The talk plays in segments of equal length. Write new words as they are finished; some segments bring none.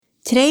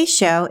Today's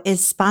show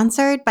is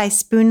sponsored by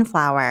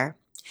Spoonflower.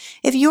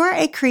 If you're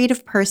a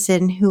creative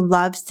person who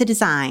loves to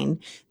design,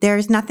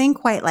 there's nothing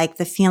quite like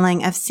the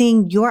feeling of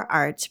seeing your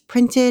art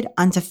printed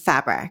onto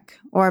fabric,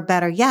 or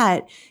better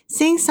yet,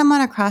 seeing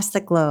someone across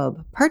the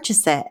globe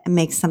purchase it and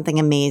make something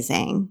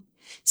amazing.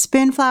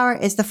 Spoonflower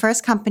is the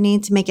first company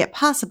to make it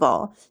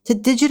possible to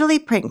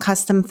digitally print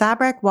custom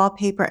fabric,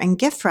 wallpaper, and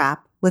gift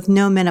wrap with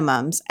no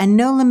minimums and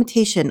no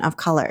limitation of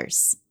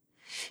colors.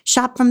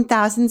 Shop from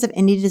thousands of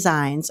indie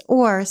designs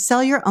or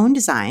sell your own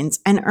designs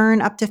and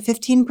earn up to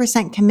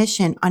 15%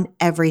 commission on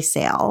every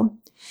sale.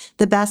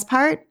 The best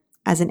part?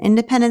 As an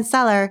independent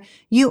seller,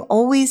 you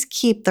always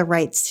keep the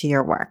rights to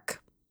your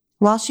work.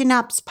 While She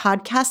Naps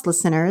podcast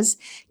listeners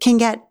can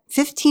get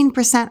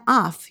 15%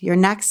 off your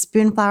next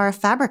Spoonflower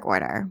fabric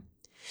order.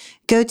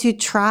 Go to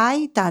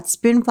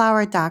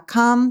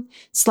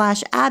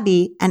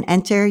try.spoonflower.com/Abby and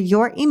enter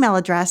your email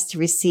address to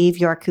receive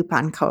your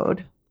coupon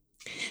code.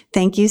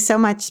 Thank you so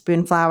much,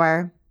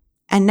 Spoonflower.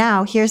 And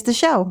now here's the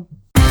show.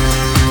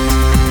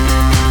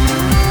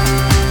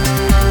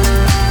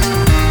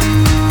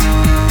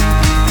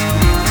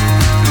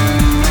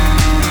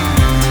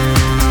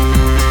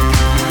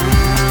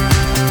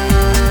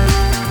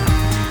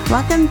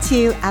 Welcome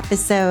to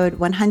episode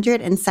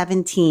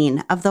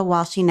 117 of the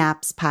While She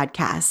Naps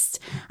podcast.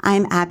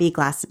 I'm Abby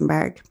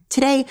Glassenberg.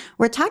 Today,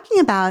 we're talking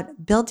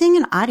about building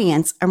an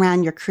audience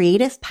around your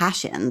creative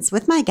passions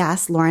with my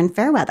guest, Lauren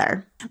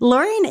Fairweather.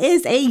 Lauren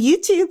is a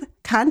YouTube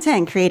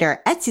content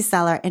creator, Etsy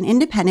seller, and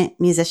independent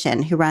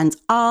musician who runs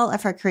all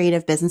of her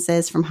creative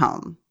businesses from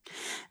home.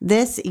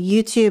 This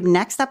YouTube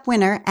Next Up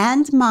winner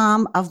and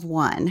mom of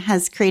one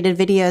has created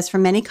videos for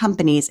many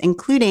companies,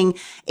 including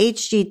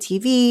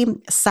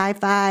HGTV,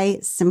 Sci-Fi,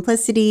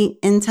 Simplicity,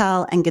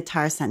 Intel, and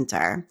Guitar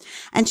Center.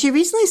 And she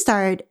recently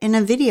starred in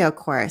a video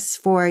course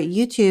for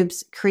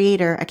YouTube's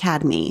Creator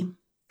Academy.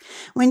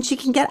 When she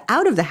can get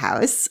out of the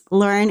house,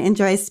 Lauren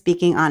enjoys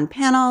speaking on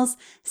panels,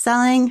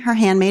 selling her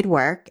handmade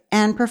work,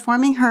 and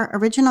performing her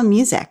original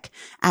music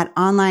at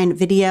online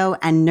video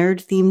and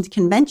nerd-themed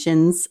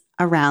conventions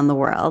around the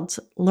world.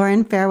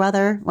 Lauren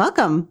Fairweather,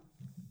 welcome.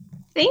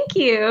 Thank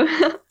you.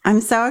 I'm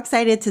so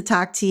excited to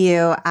talk to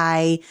you.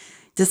 I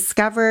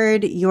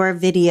discovered your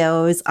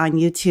videos on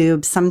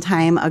YouTube some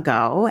time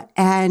ago,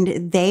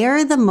 and they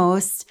are the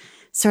most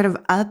sort of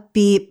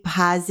upbeat,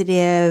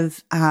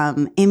 positive,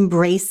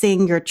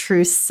 embracing your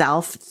true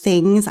self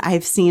things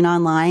I've seen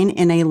online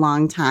in a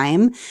long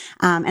time.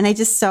 And I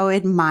just so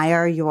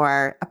admire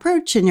your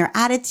approach and your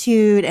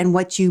attitude and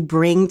what you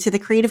bring to the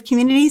creative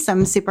community. So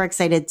I'm super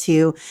excited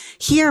to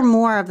hear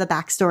more of the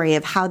backstory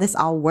of how this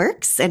all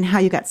works and how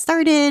you got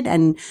started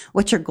and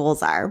what your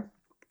goals are.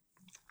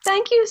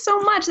 Thank you so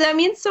much. That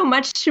means so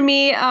much to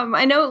me.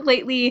 I know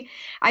lately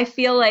I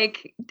feel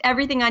like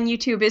everything on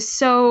YouTube is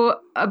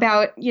so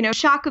about,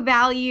 shock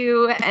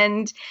value,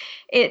 and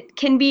it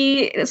can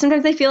be,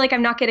 sometimes I feel like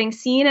I'm not getting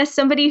seen as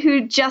somebody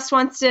who just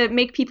wants to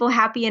make people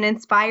happy and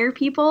inspire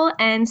people.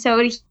 And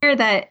so to hear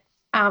that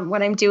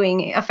what I'm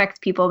doing affects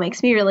people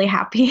makes me really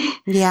happy.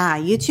 Yeah,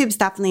 YouTube's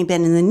definitely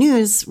been in the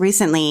news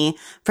recently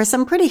for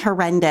some pretty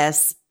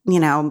horrendous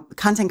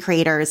content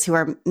creators who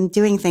are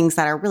doing things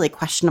that are really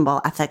questionable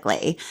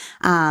ethically.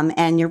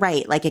 And you're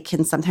right, like it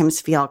can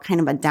sometimes feel kind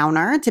of a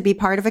downer to be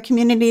part of a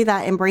community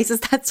that embraces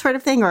that sort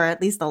of thing, or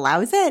at least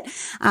allows it.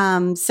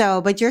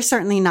 But you're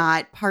certainly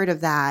not part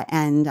of that.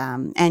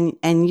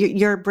 And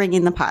you're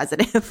bringing the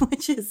positive,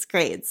 which is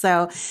great.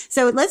 So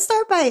let's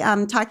start by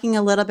talking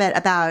a little bit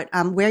about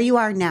where you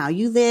are now.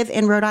 You live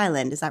in Rhode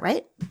Island, is that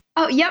right?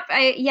 Oh, yep.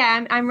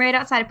 I'm right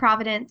outside of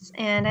Providence,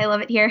 and I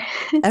love it here.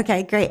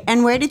 Okay, great.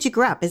 And where did you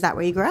grow up? Is that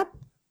where you grew up?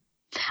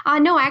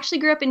 No, I actually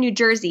grew up in New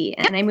Jersey,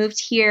 and I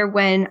moved here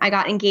when I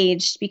got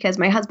engaged because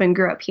my husband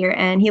grew up here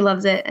and he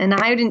loves it. And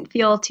I didn't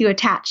feel too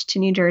attached to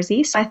New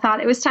Jersey. So I thought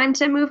it was time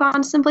to move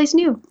on to someplace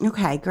new.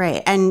 Okay,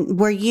 great. And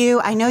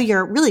I know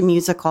you're really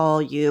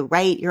musical. You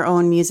write your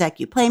own music,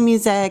 you play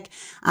music.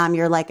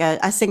 You're like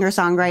a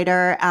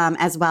singer-songwriter,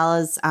 as well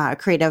as a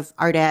creative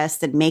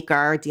artist and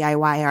maker,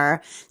 DIYer.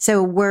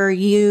 So were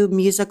you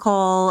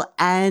musical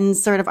and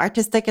sort of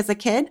artistic as a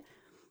kid?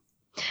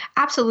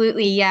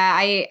 Absolutely.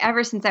 Yeah.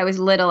 Ever since I was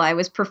little, I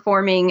was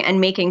performing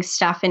and making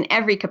stuff in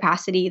every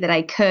capacity that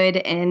I could.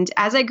 And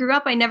as I grew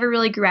up, I never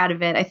really grew out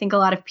of it. I think a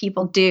lot of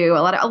people do.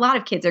 A lot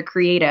of kids are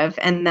creative.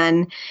 And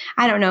then,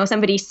 I don't know,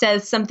 somebody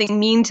says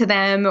something mean to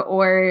them,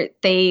 or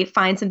they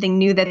find something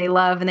new that they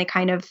love and they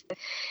kind of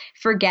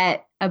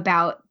forget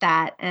about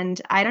that. And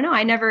I don't know,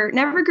 I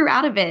never grew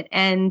out of it.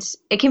 And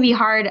it can be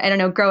hard, I don't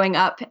know, growing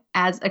up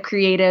as a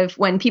creative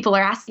when people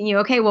are asking you,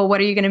 okay, well,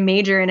 what are you going to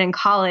major in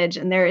college?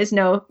 And there is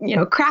no,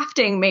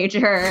 crafting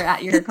major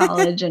at your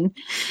college. And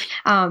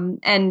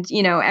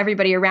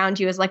everybody around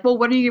you is like, well,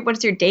 what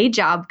is your day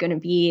job going to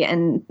be?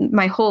 And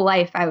my whole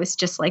life I was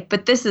just like,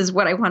 but this is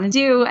what I want to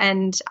do.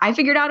 And I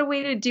figured out a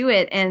way to do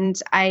it. And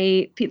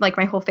my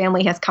whole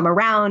family has come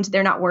around.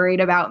 They're not worried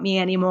about me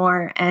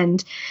anymore.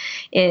 And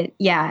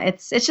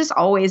it's it's just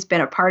always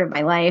been a part of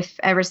my life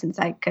ever since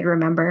I could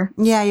remember.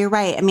 Yeah, you're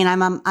right. I mean,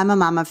 I'm a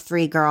mom of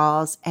three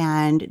girls,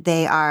 and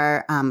they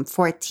are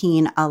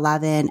 14,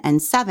 11,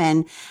 and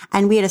 7.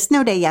 And we had a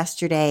snow day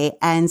yesterday.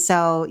 And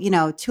so,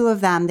 two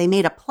of them, they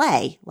made a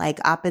play like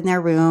up in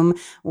their room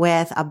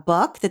with a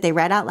book that they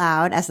read out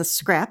loud as a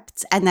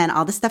script. And then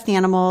all the stuffed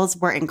animals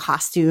were in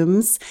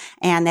costumes,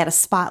 and they had a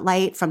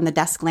spotlight from the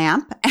desk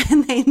lamp,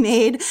 and they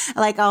made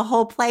like a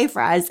whole play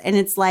for us. And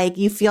it's like,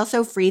 you feel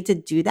so free to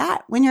do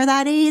that when you're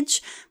that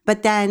age,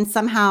 but then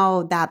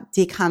somehow that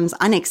becomes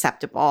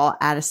unacceptable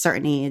at a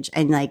certain age.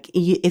 And like,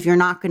 if you're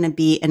not going to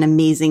be an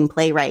amazing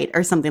playwright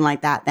or something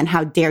like that, then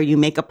how dare you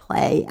make a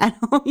play?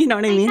 You know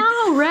what I mean?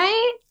 I know,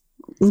 right?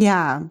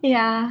 Yeah.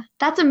 Yeah.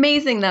 That's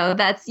amazing though.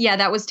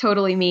 That was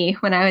totally me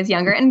when I was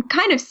younger, and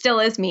kind of still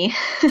is me.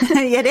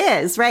 It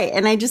is, right.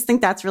 And I just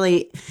think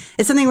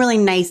it's something really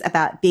nice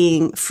about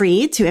being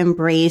free to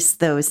embrace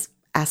those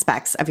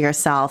aspects of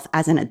yourself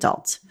as an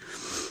adult.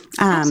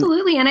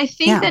 Absolutely. And I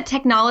think that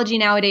technology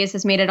nowadays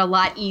has made it a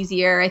lot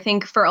easier. I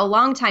think for a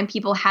long time,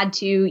 people had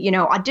to,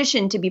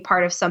 audition to be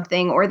part of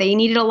something, or they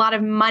needed a lot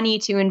of money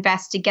to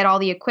invest to get all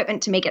the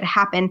equipment to make it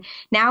happen.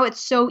 Now it's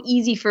so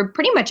easy for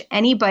pretty much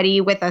anybody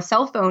with a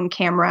cell phone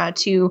camera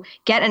to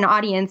get an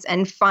audience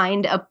and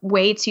find a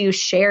way to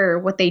share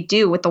what they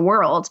do with the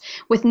world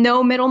with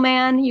no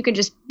middleman. You can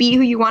just be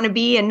who you want to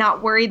be and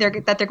not worry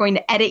that they're going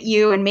to edit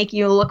you and make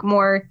you look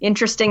more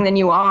interesting than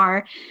you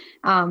are.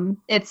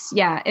 It's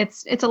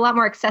a lot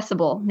more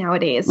accessible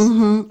nowadays.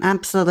 Mm-hmm,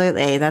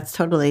 absolutely. That's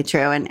totally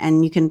true.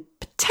 And you can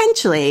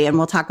potentially, and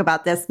we'll talk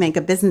about this, make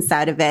a business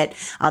out of it,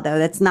 although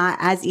that's not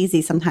as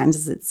easy sometimes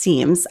as it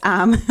seems.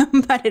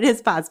 But it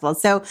is possible.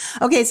 So,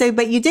 okay.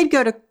 But you did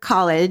go to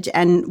college,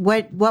 and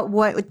what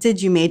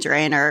did you major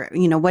in, or,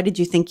 what did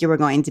you think you were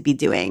going to be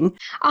doing?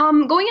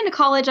 Going into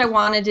college, I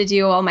wanted to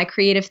do all my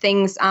creative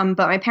things. But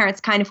my parents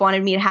kind of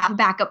wanted me to have a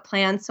backup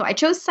plan. So I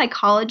chose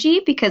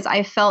psychology because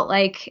I felt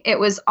like it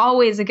was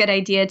always a good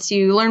idea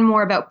to learn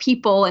more about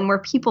people and where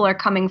people are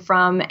coming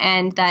from.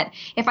 And that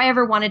if I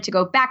ever wanted to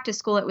go back to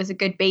school, it was a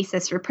good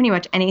basis for pretty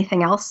much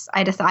anything else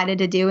I decided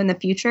to do in the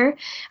future.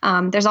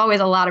 There's always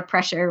a lot of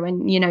pressure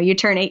when, you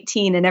turn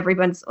 18 and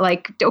everyone's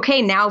like,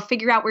 okay, now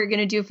figure out what you're going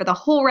to do for the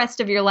whole rest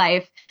of your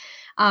life.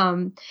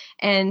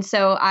 And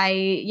so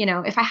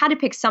if I had to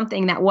pick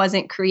something that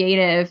wasn't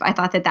creative, I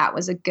thought that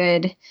was a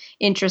good,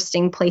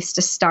 interesting place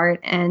to start.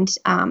 And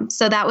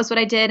so that was what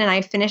I did. And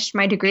I finished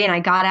my degree and I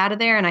got out of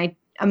there, and I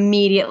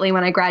immediately,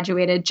 when I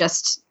graduated,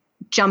 just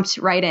jumped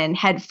right in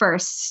head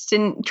first.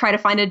 Didn't try to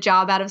find a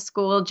job out of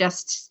school,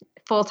 just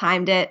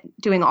full-timed it,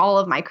 doing all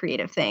of my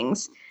creative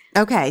things.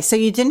 Okay. So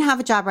you didn't have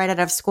a job right out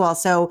of school.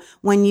 So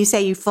when you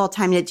say you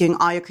full-timed it, doing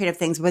all your creative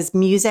things, was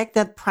music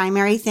the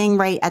primary thing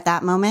right at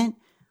that moment?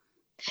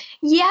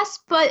 Yes,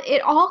 but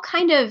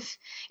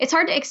it's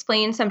hard to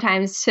explain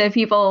sometimes to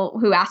people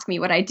who ask me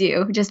what I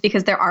do, just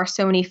because there are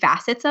so many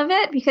facets of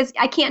it, because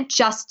I can't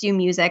just do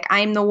music.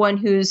 I'm the one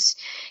who's,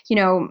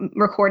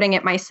 recording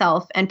it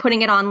myself and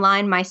putting it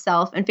online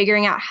myself and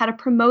figuring out how to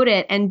promote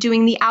it and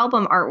doing the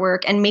album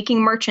artwork and making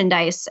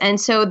merchandise.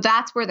 And so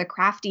that's where the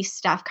crafty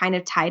stuff kind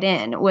of tied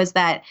in, was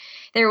that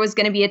there was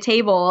going to be a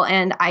table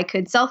and I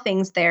could sell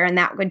things there, and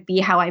that would be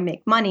how I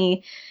make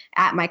money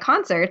at my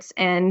concerts.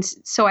 And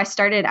so I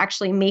started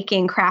actually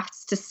making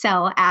crafts to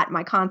sell at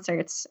my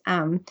concerts,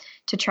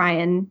 to try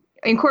and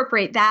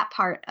incorporate that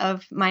part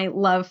of my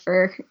love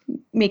for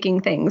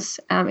making things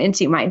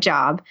into my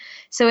job.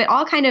 So it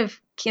all kind of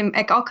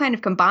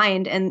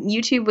combined, and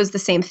YouTube was the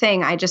same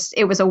thing.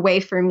 It was a way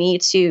for me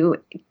to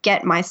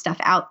get my stuff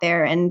out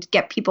there and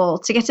get people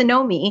to get to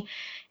know me.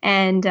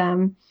 And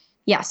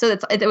so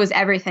it was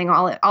everything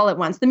all at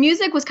once. The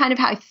music was kind of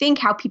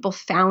how people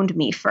found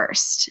me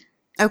first.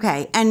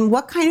 Okay. And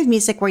what kind of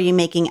music were you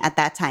making at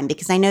that time?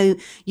 Because I know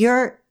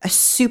you're a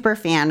super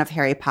fan of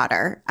Harry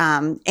Potter,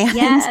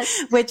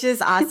 yes. Which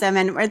is awesome.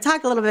 And we're going to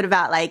talk a little bit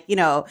about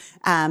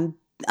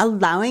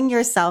allowing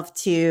yourself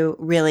to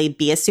really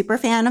be a super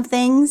fan of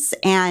things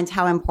and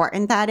how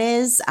important that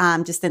is,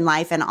 just in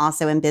life and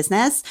also in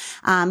business.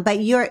 But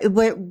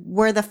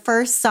were the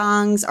first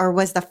songs, or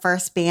was the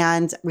first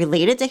band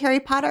related to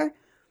Harry Potter?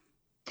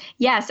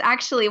 Yes,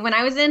 actually, when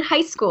I was in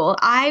high school,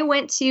 I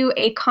went to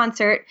a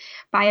concert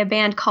by a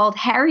band called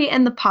Harry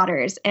and the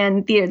Potters.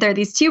 And they're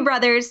these two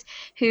brothers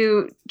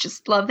who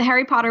just love the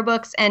Harry Potter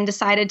books and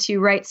decided to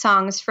write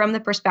songs from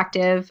the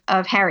perspective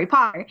of Harry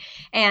Potter.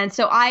 And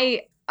so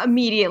I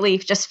immediately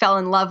just fell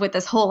in love with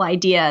this whole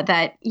idea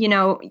that,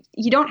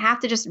 you don't have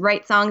to just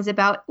write songs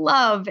about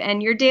love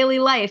and your daily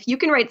life. You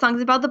can write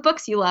songs about the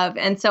books you love.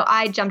 And so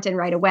I jumped in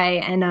right away.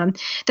 And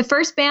the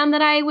first band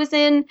that I was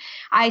in,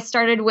 I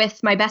started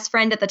with my best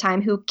friend at the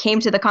time, who came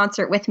to the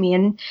concert with me.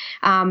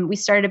 And we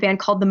started a band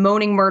called the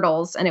Moaning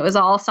Myrtles. And it was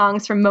all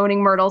songs from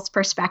Moaning Myrtle's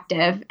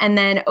perspective. And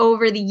then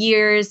over the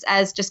years,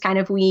 as just kind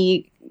of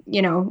we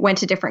went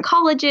to different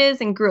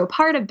colleges and grew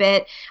apart a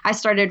bit, I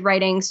started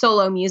writing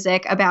solo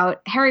music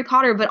about Harry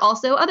Potter, but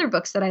also other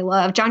books that I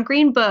love, John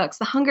Green books,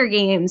 The Hunger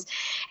Games.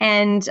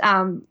 And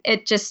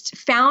it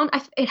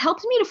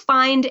helped me to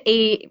find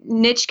a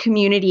niche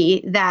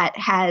community that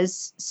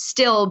has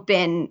still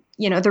been,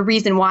 the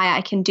reason why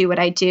I can do what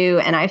I do.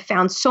 And I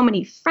found so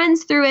many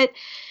friends through it.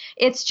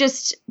 It's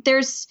just,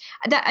 there's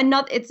that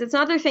it's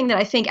another thing that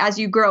I think as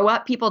you grow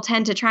up, people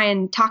tend to try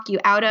and talk you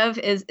out of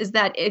is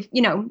that if,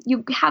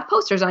 you have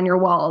posters on your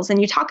walls and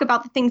you talk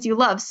about the things you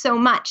love so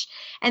much,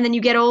 and then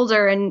you get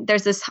older and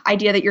there's this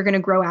idea that you're going to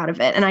grow out of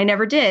it. And I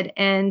never did.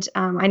 And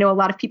I know a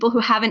lot of people who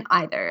haven't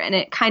either. And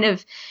it kind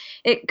of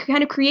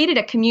created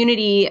a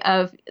community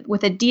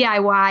with a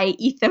DIY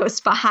ethos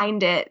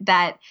behind it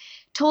that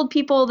told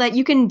people that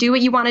you can do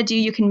what you want to do,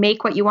 you can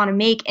make what you want to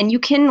make, and you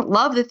can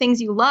love the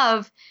things you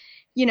love,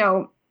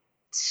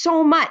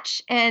 so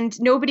much, and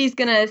nobody's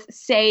going to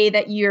say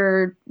that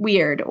you're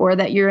weird or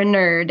that you're a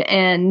nerd,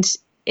 and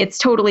it's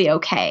totally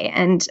okay.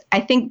 And I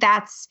think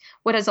that's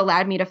what has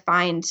allowed me to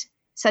find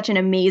such an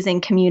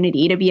amazing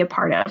community to be a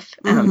part of,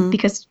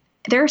 because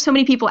there are so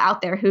many people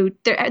out there who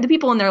the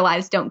people in their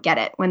lives don't get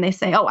it when they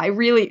say, oh,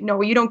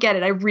 no, you don't get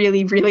it. I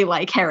really, really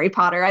like Harry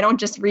Potter. I don't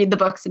just read the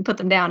books and put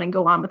them down and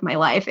go on with my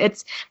life.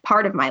 It's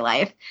part of my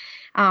life.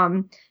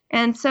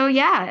 And so,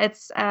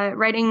 it's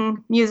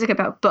writing music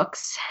about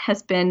books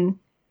has been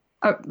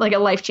like a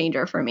life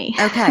changer for me.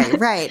 Okay,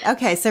 right.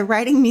 Okay, so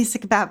writing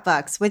music about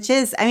books, which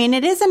is,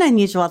 it is an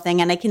unusual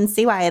thing, and I can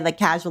see why the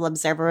casual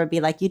observer would be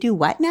like, "You do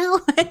what now?"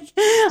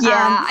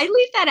 I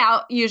leave that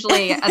out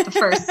usually at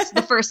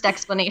the first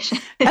explanation.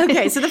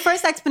 Okay, so the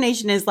first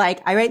explanation is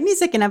like, I write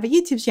music and have a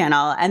YouTube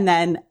channel, and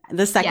then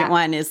the second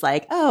one is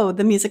like, oh,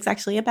 the music's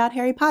actually about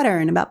Harry Potter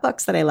and about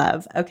books that I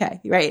love. Okay,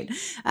 right.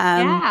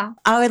 I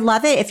would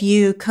love it if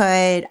you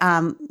could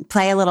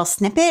play a little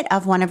snippet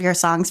of one of your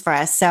songs for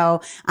us.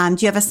 So do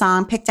you have a song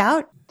picked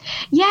out?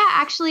 Yeah,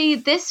 actually,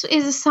 this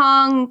is a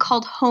song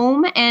called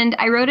Home, and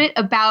I wrote it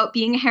about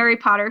being a Harry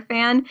Potter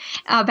fan,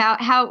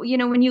 about how,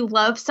 when you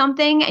love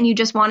something and you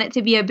just want it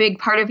to be a big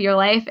part of your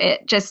life,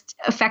 it just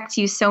affects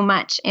you so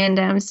much.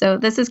 And so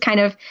this is kind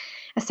of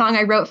a song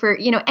I wrote for,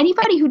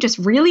 anybody who just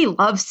really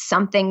loves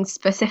something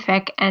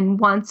specific and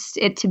wants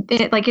it to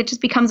be like, it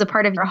just becomes a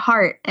part of your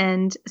heart.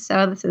 And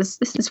so this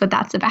is what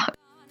that's about.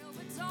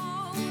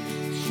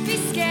 Be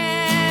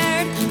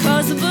scared,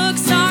 'cause the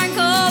books aren't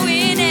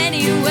going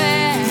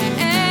anywhere.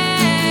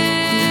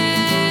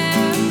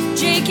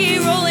 J.K.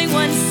 Rowling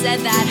once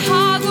said that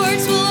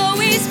Hogwarts will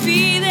always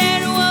be there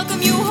to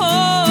welcome you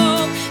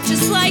home.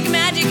 Just like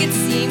magic, it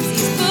seems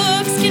these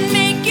books can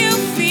make you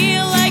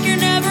feel like you're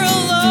never alone.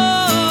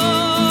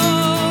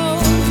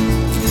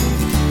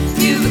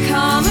 You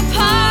become a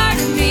part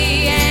of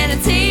me, and I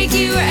take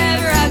you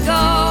wherever I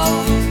go.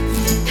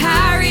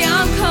 Harry,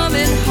 I'm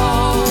coming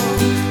home.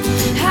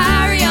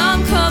 Harry,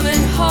 I'm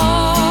coming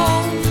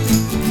home.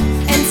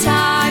 And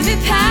time, it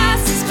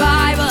passes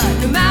by, but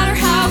no matter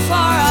how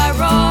far I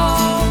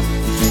roam,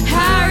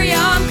 Harry,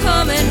 I'm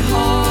coming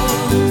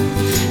home.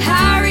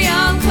 Harry,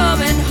 I'm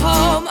coming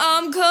home.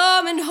 I'm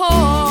coming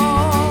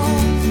home.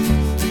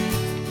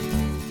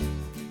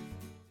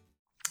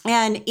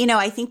 And,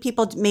 I think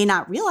people may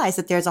not realize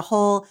that there's a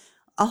whole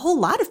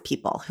lot of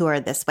people who are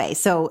this way.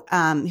 So,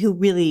 who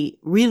really,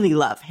 really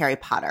love Harry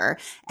Potter.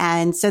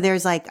 And so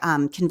there's like,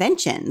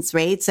 conventions,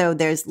 right? So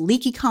there's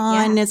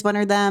LeakyCon is one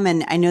of them.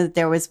 And I know that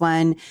there was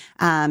one,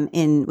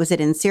 was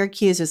it in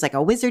Syracuse? There's like a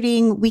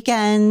wizarding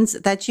weekend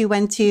that you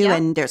went to,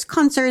 and there's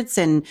concerts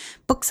and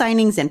book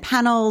signings and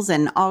panels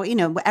and all,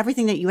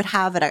 everything that you would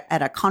have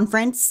at a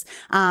conference.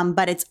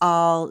 But it's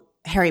all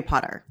Harry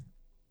Potter.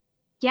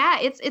 Yeah,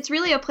 it's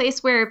really a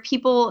place where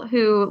people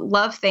who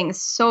love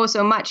things so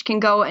much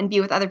can go and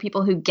be with other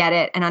people who get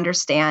it and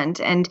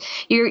understand. And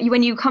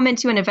when you come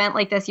into an event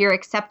like this, you're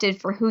accepted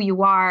for who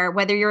you are,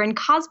 whether you're in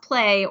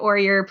cosplay or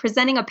you're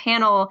presenting a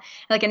panel,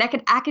 like an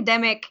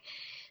academic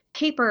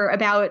paper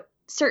about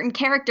certain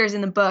characters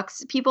in the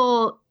books.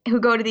 People who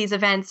go to these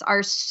events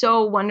are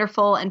so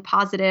wonderful and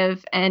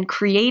positive and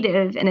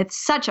creative, and it's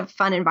such a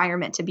fun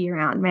environment to be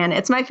around, man.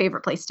 It's my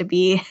favorite place to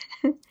be.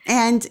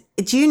 And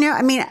do you know,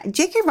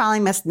 J.K.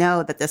 Rowling must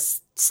know that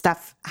this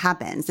stuff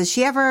happens.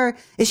 She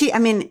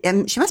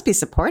must be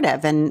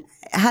supportive. And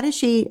how does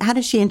she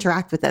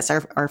interact with this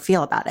or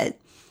feel about it?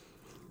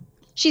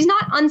 She's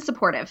not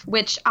unsupportive,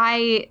 which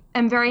I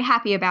am very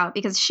happy about,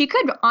 because she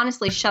could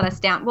honestly shut us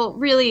down. Well,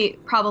 really,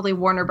 probably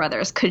Warner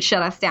Brothers could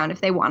shut us down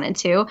if they wanted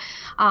to.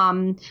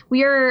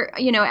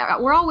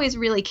 We're always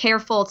really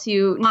careful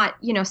to not,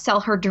 sell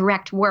her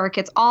direct work.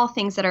 It's all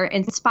things that are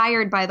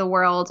inspired by the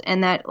world,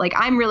 and that, like,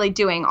 I'm really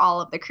doing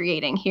all of the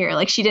creating here.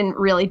 Like, she didn't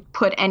really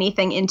put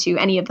anything into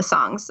any of the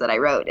songs that I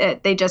wrote.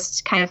 They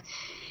just kind of,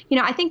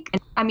 I think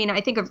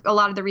of a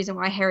lot of the reason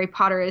why Harry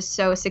Potter is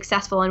so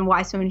successful and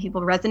why so many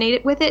people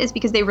resonate with it is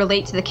because they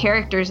relate to the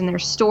characters and their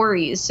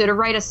stories. So to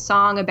write a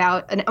song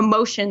about an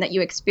emotion that you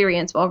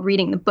experience while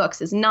reading the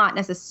books is not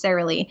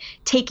necessarily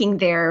taking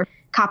their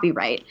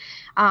copyright.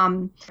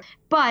 It's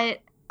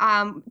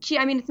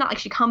not like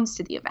she comes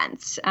to the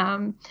events.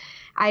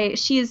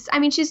 she's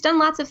done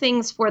lots of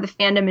things for the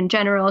fandom in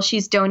general.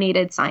 She's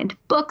donated signed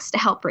books to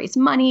help raise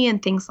money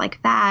and things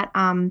like that.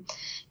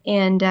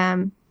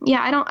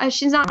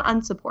 She's not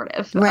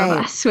unsupportive of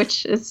us,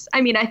 which is,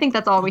 I think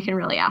that's all we can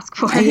really ask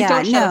for. Yeah,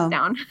 Don't shut us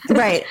down.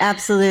 Right.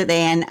 Absolutely.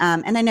 And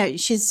I know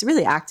she's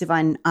really active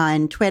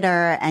on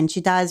Twitter, and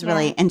she does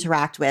really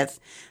interact with,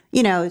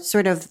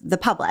 sort of the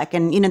public.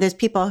 And, there's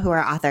people who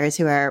are authors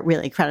who are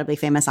really incredibly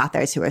famous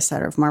authors who are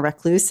sort of more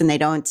recluse, and they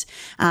don't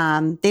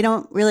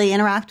really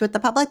interact with the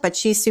public, but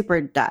she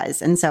super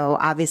does. And so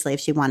obviously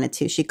if she wanted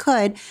to, she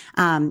could,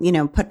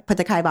 put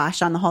the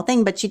kibosh on the whole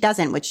thing, but she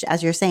doesn't, which,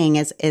 as you're saying,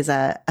 is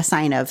a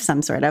sign of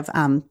some sort of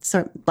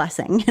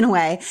blessing in a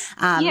way.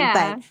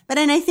 But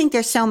and I think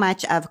there's so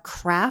much of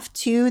craft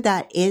too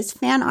that is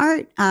fan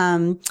art.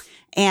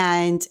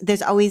 And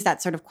there's always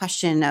that sort of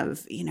question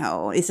of,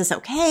 is this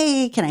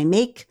okay? Can I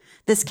make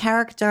this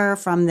character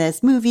from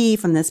this movie,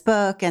 from this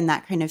book, and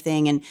that kind of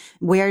thing? And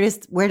where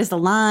does the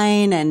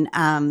line? And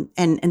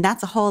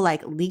that's a whole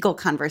like legal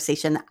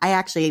conversation that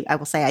I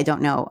will say I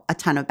don't know a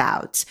ton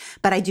about,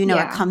 but I do know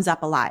it comes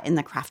up a lot in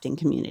the crafting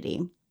community.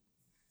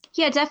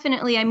 Yeah,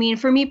 definitely.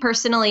 For me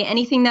personally,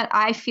 anything that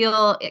I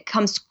feel it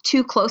comes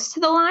too close to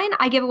the line,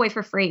 I give away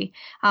for free.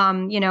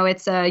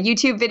 It's a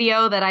YouTube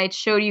video that I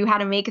showed you how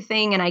to make a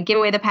thing, and I give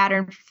away the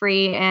pattern for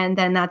free, and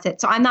then that's it.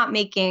 So I'm not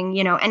making,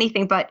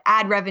 anything but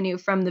ad revenue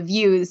from the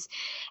views.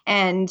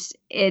 And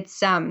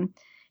it's,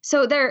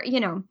 so there,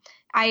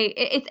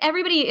 it's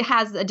everybody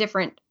has a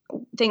different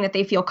thing that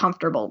they feel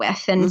comfortable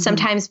with. And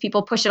sometimes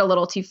people push it a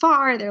little too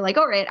far. They're like,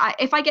 all right,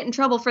 if I get in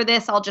trouble for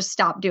this, I'll just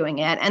stop doing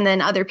it. And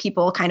then other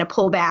people kind of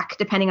pull back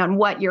depending on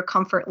what your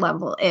comfort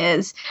level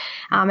is.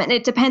 And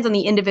it depends on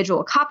the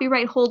individual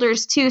copyright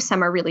holders too.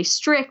 Some are really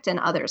strict and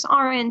others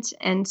aren't.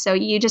 And so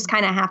you just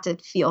kind of have to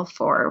feel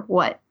for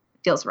what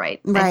feels right.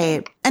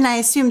 Right. And I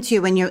assume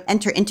too, when you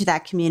enter into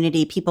that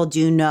community, people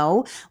do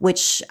know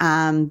which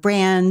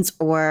brands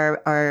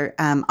or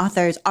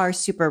authors are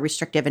super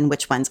restrictive and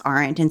which ones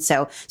aren't. And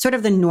so sort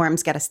of the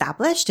norms get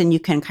established, and you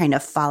can kind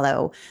of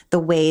follow the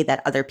way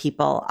that other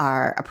people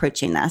are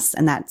approaching this.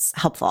 And that's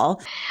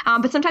helpful.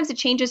 But sometimes it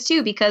changes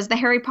too, because the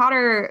Harry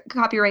Potter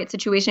copyright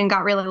situation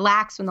got really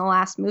lax when the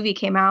last movie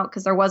came out,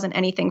 because there wasn't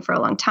anything for a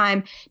long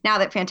time. Now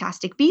that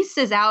Fantastic Beasts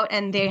is out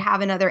and they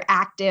have another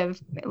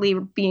actively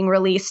being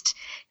released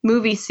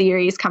movie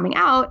series coming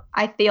out,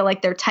 I feel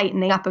like they're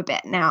tightening up a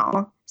bit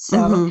now.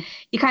 So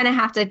you kind of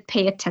have to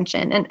pay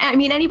attention. And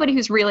anybody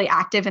who's really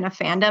active in a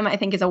fandom, I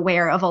think, is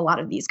aware of a lot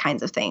of these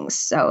kinds of things.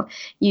 So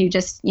you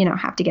just,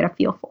 have to get a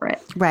feel for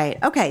it.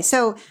 Right. Okay.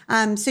 So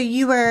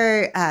you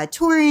were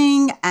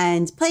touring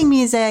and playing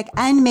music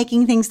and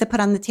making things to put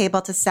on the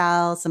table to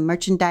sell, some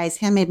merchandise,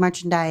 handmade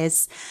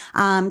merchandise.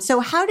 So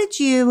how did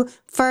you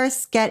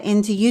first get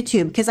into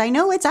YouTube? Because I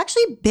know it's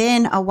actually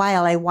been a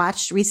while. I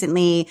watched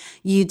recently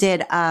you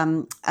did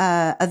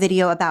a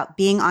video about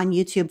being on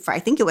YouTube for, I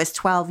think it was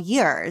 12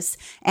 years.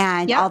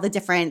 And all the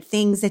different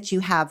things that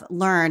you have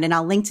learned. And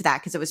I'll link to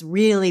that because it was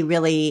really,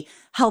 really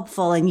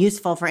helpful and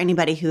useful for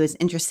anybody who is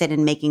interested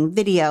in making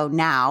video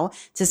now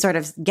to sort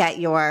of get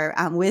your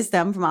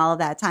wisdom from all of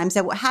that time.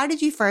 So how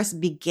did you first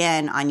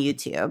begin on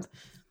YouTube?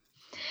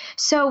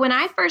 So when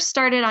I first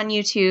started on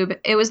YouTube,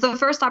 it was the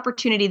first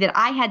opportunity that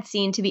I had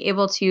seen to be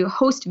able to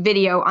host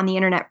video on the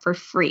internet for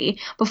free.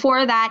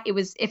 Before that, it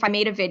was, if I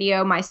made a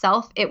video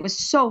myself, it was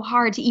so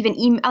hard to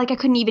even I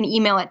couldn't even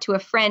email it to a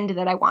friend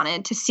that I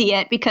wanted to see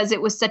it because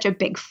it was such a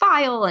big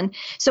file. And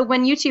so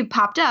when YouTube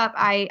popped up,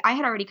 I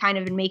had already kind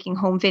of been making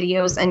home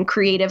videos and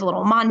creative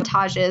little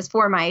montages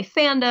for my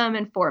fandom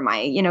and for my,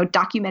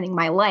 documenting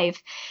my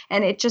life.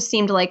 And it just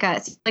seemed like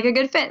a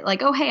good fit.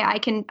 Like, oh, hey, I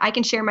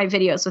can share my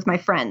videos with my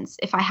friends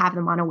if I have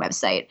them on a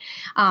website.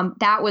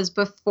 That was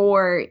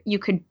before you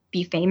could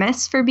be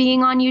famous for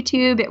being on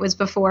YouTube. It was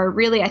before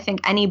really, I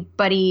think,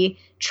 anybody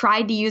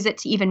tried to use it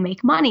to even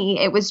make money.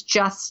 It was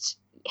just,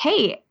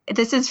 hey,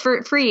 this is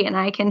for free and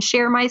I can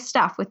share my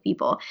stuff with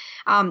people.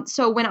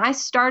 So when I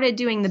started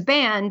doing the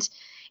band,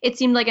 it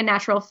seemed like a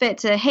natural fit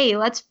to, hey,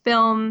 let's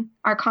film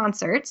our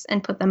concerts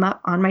and put them up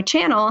on my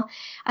channel,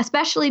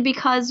 especially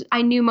because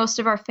I knew most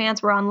of our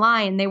fans were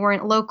online. They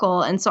weren't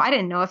local. And so I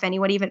didn't know if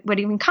anyone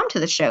would even come to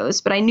the shows,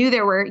 but I knew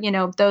there were,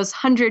 those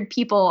 100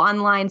 people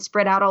online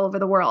spread out all over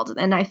the world.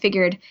 And I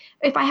figured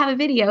if I have a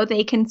video,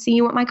 they can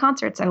see what my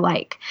concerts are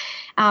like.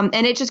 And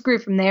it just grew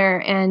from there.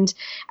 And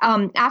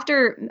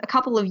after a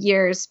couple of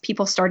years,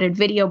 people started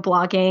video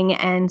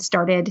blogging and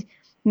started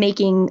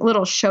making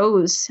little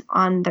shows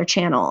on their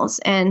channels.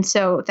 And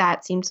so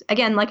that seems,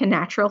 again, like a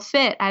natural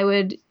fit. I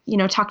would,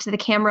 talk to the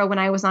camera when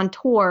I was on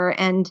tour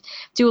and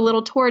do a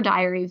little tour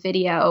diary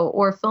video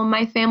or film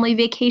my family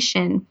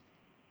vacation.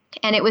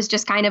 And it was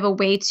just kind of a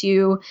way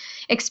to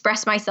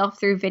express myself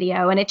through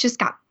video. And it just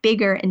got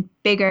bigger and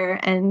bigger.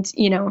 And,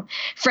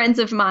 friends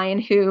of mine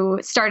who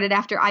started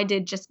after I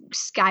did just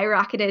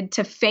skyrocketed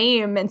to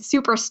fame and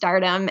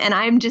superstardom. And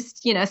I'm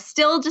just,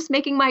 still just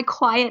making my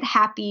quiet,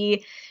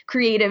 happy,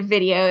 creative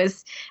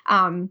videos.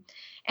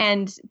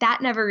 And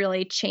that never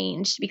really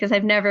changed because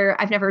I've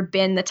never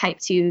been the type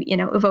to,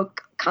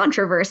 evoke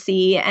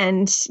controversy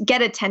and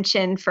get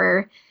attention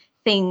for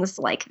things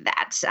like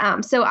that.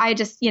 So I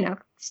just,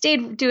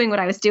 stayed doing what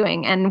I was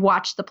doing and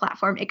watched the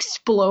platform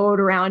explode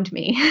around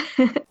me.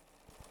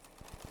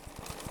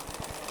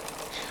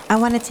 I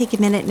want to take a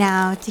minute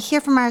now to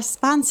hear from our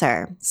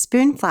sponsor,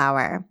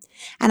 Spoonflower.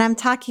 And I'm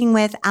talking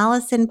with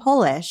Allison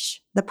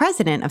Polish, the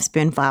president of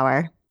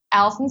Spoonflower.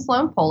 Allison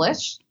Sloan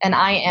Polish, and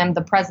I am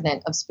the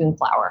president of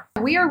Spoonflower.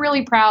 We are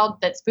really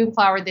proud that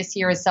Spoonflower this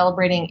year is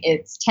celebrating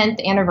its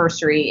 10th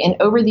anniversary. And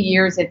over the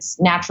years,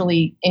 it's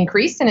naturally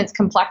increased in its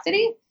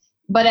complexity.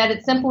 But at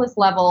its simplest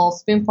level,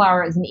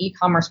 Spoonflower is an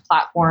e-commerce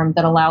platform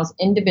that allows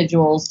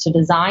individuals to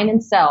design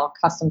and sell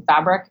custom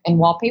fabric and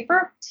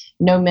wallpaper.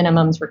 No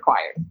minimums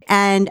required.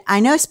 And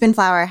I know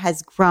Spoonflower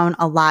has grown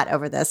a lot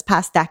over this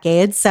past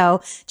decade.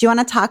 So do you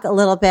want to talk a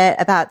little bit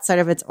about sort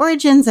of its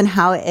origins and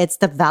how it's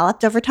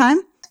developed over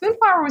time?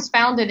 Spoonflower was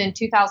founded in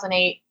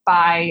 2008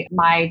 by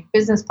my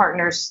business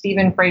partners,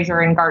 Stephen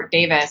Fraser and Gart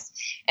Davis.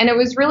 And it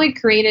was really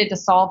created to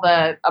solve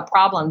a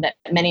problem that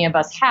many of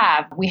us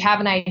have. We have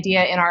an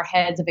idea in our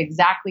heads of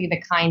exactly the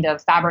kind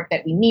of fabric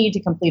that we need to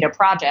complete a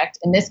project.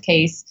 In this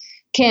case,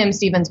 Kim,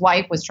 Stephen's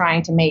wife, was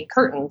trying to make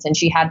curtains, and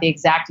she had the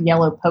exact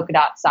yellow polka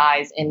dot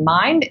size in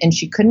mind, and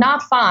she could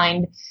not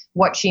find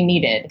what she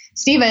needed.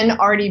 Stephen,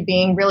 already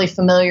being really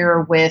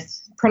familiar with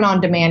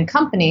print-on-demand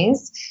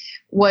companies,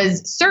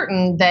 was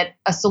certain that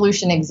a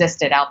solution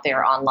existed out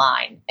there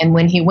online. And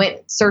when he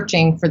went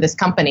searching for this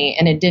company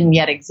and it didn't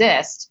yet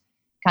exist,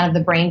 kind of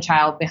the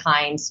brainchild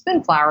behind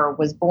Spoonflower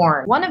was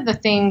born. One of the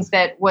things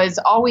that was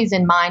always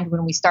in mind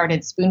when we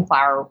started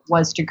Spoonflower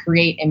was to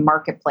create a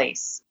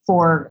marketplace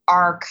for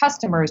our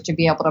customers to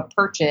be able to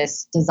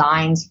purchase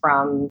designs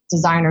from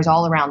designers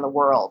all around the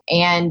world.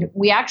 And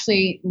we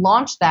actually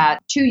launched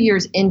that 2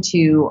 years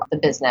into the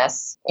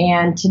business.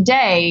 And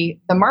today,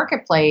 the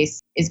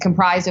marketplace is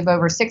comprised of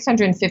over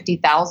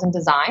 650,000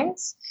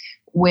 designs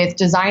with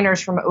designers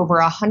from over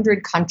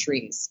 100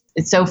 countries.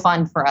 It's so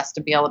fun for us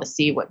to be able to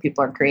see what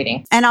people are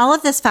creating. And all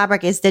of this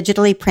fabric is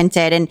digitally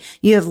printed, and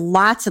you have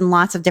lots and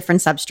lots of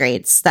different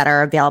substrates that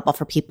are available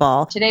for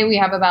people. Today, we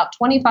have about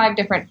 25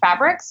 different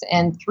fabrics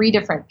and 3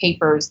 different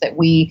papers that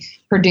we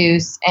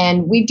produce,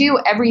 and we do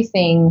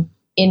everything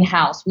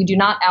in-house. We do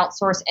not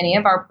outsource any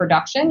of our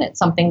production. It's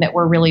something that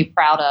we're really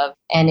proud of,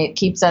 and it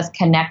keeps us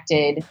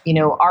connected.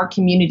 Our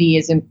community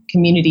is a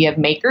community of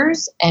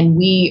makers, and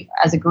we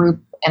as a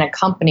group and a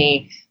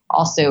company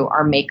also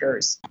are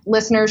makers.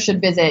 Listeners should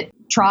visit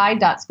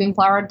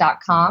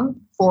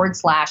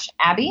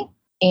try.spoonflower.com/Abby.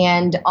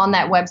 And on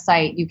that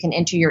website, you can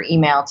enter your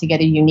email to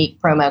get a unique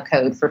promo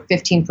code for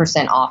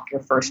 15% off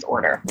your first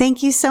order.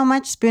 Thank you so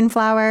much,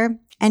 Spoonflower.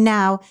 And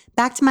now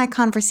back to my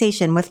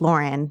conversation with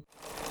Lauren.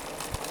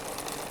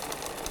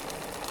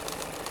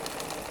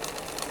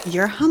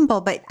 You're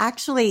humble, but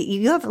actually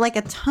you have like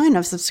a ton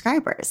of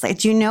subscribers. Like,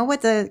 do you know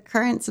what the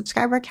current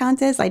subscriber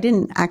count is? I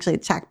didn't actually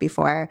check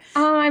before.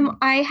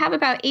 I have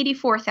about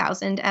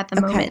 84,000 at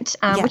the moment,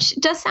 which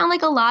does sound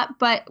like a lot,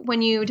 but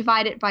when you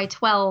divide it by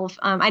 12,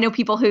 I know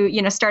people who,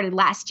 started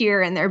last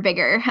year and they're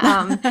bigger.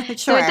 Sure.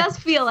 So it does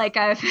feel like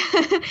I've,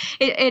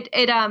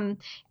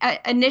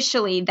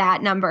 initially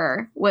that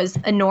number was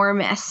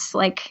enormous,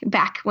 like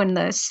back when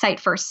the site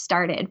first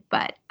started.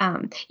 But,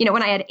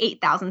 when I had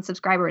 8,000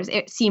 subscribers,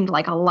 it seemed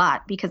like a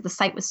lot because the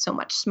site was so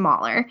much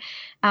smaller.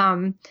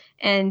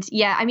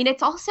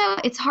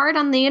 It's hard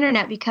on the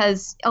internet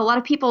because a lot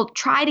of people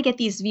try to get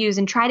these views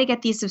and try to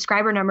get these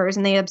subscriber numbers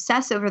and they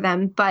obsess over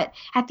them. But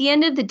at the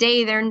end of the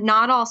day, they're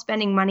not all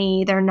spending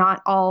money. They're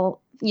not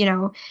all,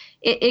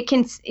 it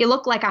can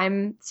look like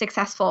I'm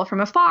successful from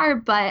afar,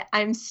 but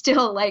I'm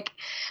still like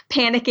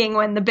panicking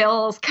when the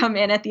bills come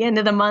in at the end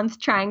of the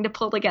month, trying to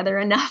pull together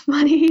enough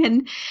money.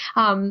 And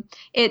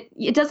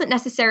it doesn't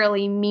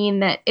necessarily mean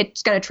that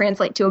it's going to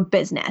translate to a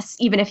business,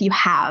 even if you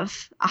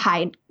have a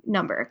high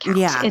number count.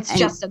 Yeah, it's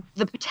just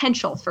the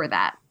potential for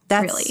that.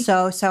 That's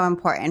really so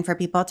important for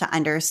people to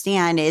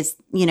understand is,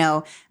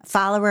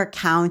 follower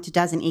count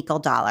doesn't equal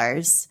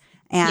dollars.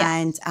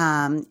 And,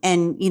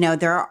 yes.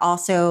 There are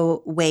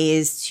also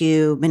ways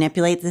to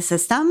manipulate the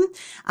system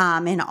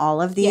in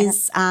all of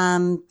these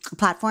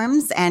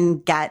platforms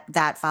and get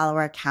that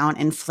follower count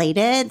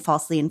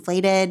falsely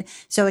inflated.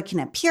 So it can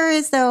appear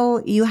as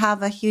though you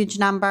have a huge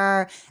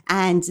number,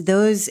 and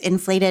those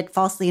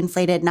falsely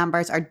inflated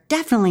numbers are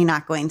definitely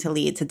not going to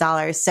lead to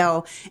dollars.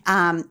 So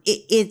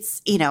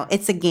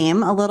it's a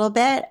game a little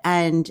bit,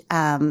 and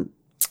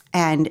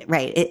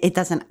right, it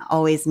doesn't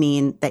always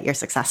mean that you're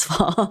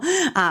successful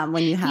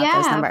when you have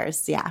those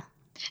numbers. Yeah.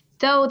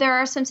 Though there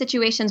are some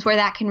situations where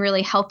that can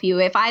really help you.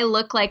 If I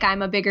look like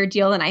I'm a bigger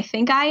deal than I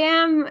think I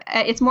am,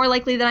 it's more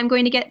likely that I'm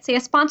going to get, say, a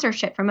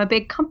sponsorship from a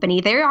big company.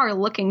 They are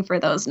looking for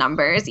those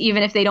numbers,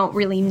 even if they don't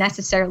really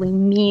necessarily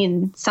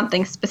mean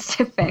something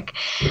specific.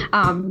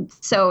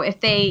 So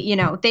if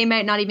they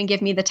might not even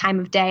give me the time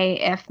of day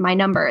if my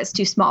number is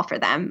too small for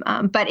them.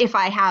 But if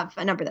I have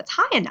a number that's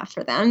high enough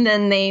for them,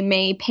 then they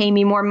may pay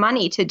me more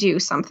money to do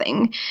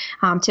something,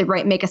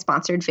 to make a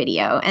sponsored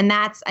video. And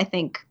that's, I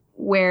think,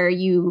 where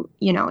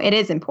it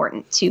is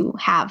important to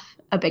have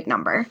a big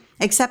number.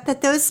 Except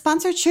that those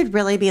sponsors should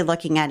really be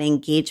looking at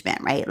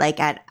engagement, right? Like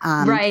at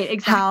right,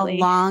 exactly. how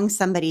long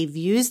somebody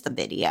views the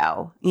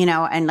video,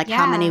 and like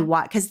how many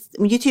because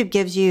YouTube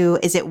gives you,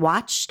 is it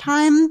watch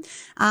time?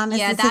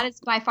 That is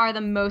by far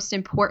the most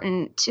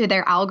important to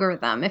their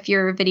algorithm if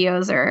your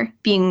videos are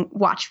being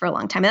watched for a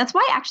long time. And that's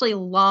why actually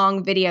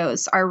long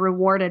videos are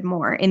rewarded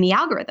more in the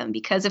algorithm,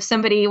 because if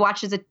somebody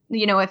watches if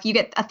you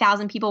get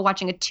 1,000 people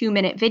watching a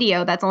 2-minute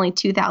video, that's only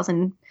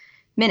 2,000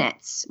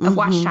 minutes of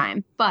watch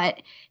time.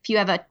 But if you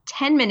have a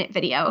 10-minute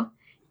video,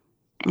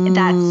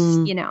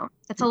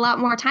 that's a lot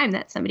more time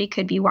that somebody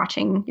could be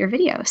watching your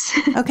videos.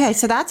 Okay,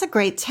 so that's a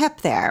great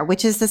tip there,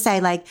 which is to say,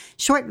 like,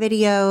 short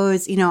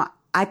videos,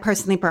 I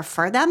personally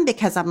prefer them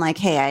because I'm like,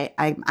 hey,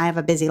 I have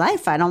a busy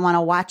life. I don't want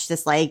to watch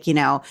this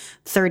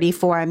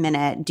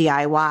 34-minute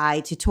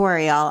DIY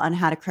tutorial on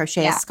how to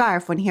crochet a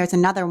scarf when here's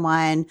another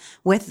one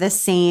with the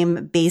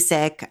same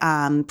basic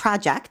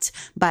project,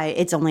 but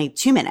it's only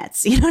 2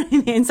 minutes. You know what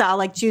I mean? So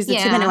I'll choose the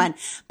 2-minute one.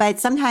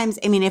 But sometimes,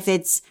 if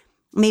it's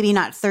maybe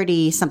not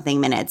 30 something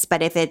minutes,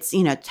 but if it's,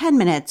 10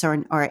 minutes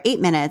or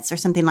 8 minutes or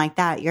something like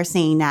that, you're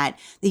saying that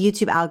the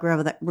YouTube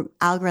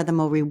algorithm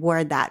will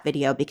reward that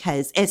video,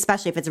 because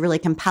especially if it's really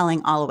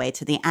compelling all the way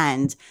to the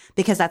end,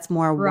 because that's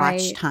more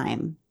watch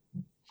time.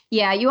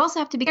 Yeah. You also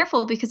have to be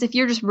careful, because if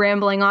you're just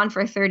rambling on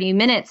for 30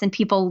 minutes and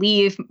people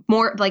leave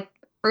more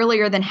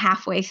earlier than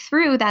halfway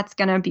through, that's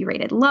going to be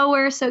rated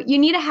lower. So you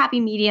need a happy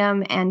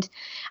medium. And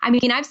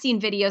I've seen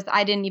videos that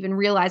I didn't even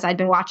realize I'd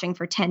been watching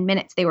for 10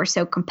 minutes. They were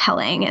so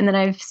compelling. And then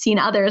I've seen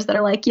others that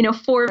are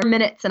 4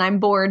 minutes and I'm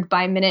bored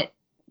by minute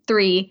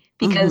 3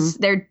 because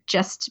they're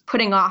just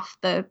putting off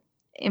the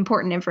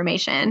important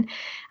information.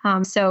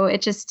 So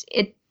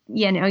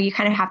you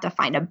kind of have to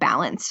find a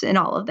balance in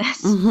all of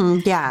this.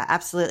 Yeah,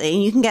 absolutely.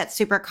 And you can get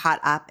super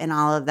caught up in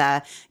all of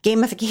the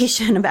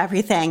gamification of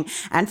everything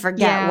and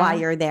forget why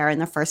you're there in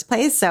the first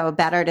place. So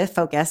better to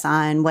focus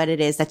on what it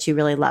is that you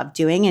really love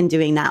doing and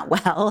doing that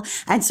well,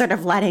 and sort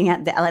of letting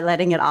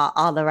it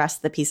all the rest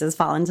of the pieces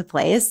fall into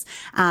place.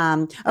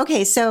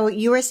 Okay. So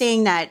you were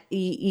saying that,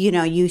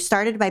 you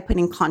started by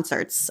putting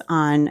concerts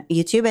on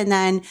YouTube, and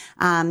then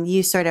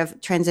you sort of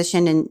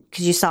transitioned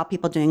because you saw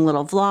people doing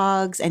little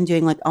vlogs and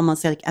doing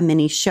almost like a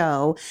mini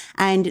show.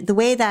 And the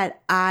way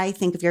that I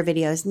think of your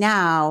videos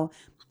now,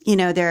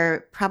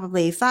 they're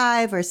probably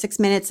 5 or 6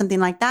 minutes, something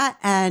like that.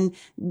 And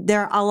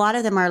a lot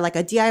of them are like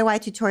a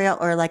DIY tutorial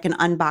or like an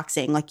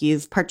unboxing, like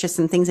you've purchased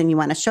some things and you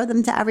want to show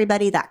them to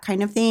everybody, that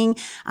kind of thing.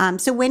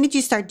 So when did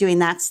you start doing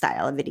that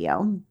style of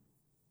video?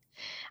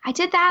 I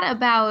did that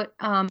about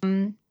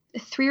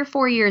 3 or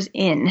 4 years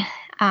in.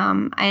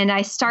 And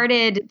I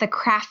started the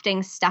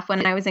crafting stuff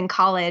when I was in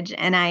college,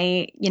 and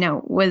I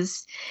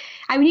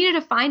needed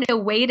to find a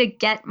way to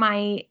get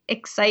my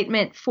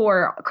excitement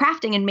for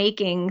crafting and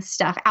making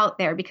stuff out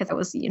there, because I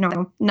was,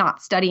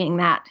 not studying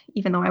that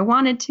even though I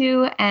wanted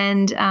to.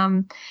 And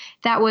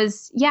that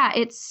was,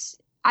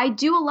 I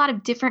do a lot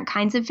of different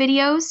kinds of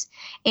videos,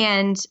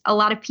 and a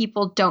lot of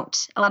people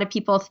don't. A lot of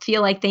people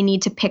feel like they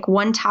need to pick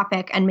one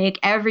topic and make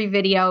every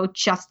video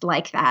just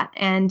like that.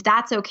 And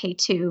that's okay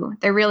too.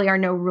 There really are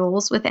no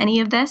rules with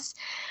any of this.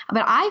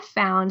 But I've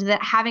found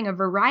that having a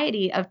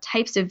variety of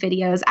types of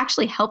videos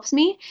actually helps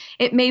me.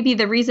 It may be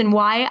the reason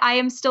why I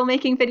am still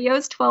making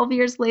videos 12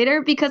 years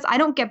later, because I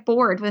don't get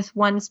bored with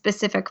one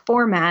specific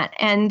format.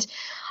 And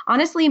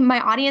honestly, my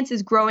audience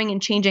is growing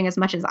and changing as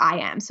much as I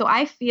am. So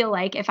I feel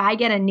like if I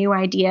get a new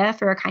idea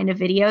for a kind of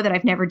video that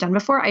I've never done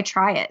before, I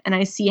try it and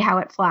I see how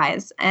it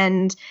flies.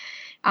 And,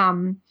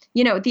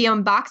 the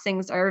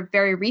unboxings are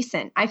very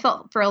recent. I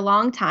felt for a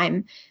long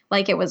time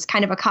like it was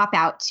kind of a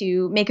cop-out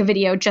to make a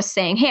video just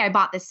saying, hey, I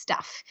bought this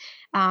stuff.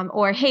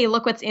 Or, hey,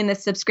 look what's in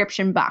this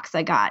subscription box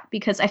I got,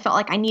 because I felt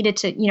like I needed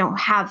to,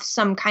 have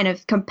some kind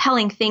of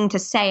compelling thing to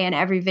say in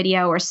every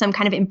video, or some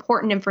kind of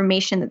important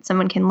information that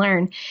someone can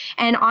learn.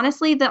 And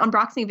honestly, the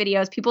unboxing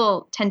videos,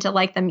 people tend to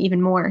like them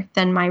even more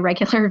than my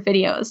regular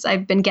videos.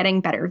 I've been getting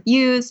better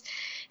views.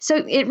 So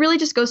it really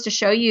just goes to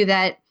show you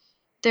that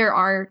there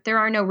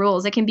are no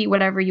rules. It can be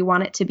whatever you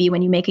want it to be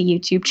when you make a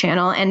YouTube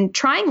channel, and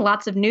trying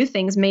lots of new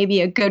things may be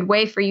a good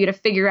way for you to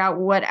figure out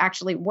what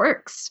actually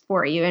works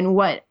for you and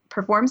what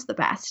performs the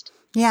best.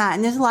 Yeah.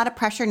 And there's a lot of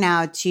pressure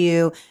now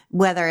to,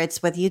 whether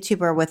it's with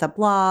YouTube or with a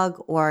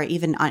blog or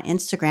even on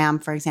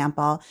Instagram, for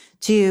example,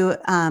 to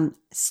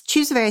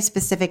choose a very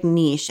specific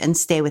niche and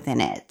stay within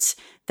it.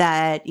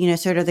 that,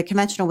 sort of the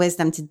conventional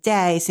wisdom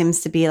today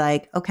seems to be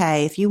like,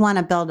 okay, if you want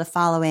to build a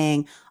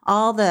following,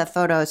 all the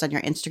photos on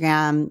your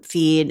Instagram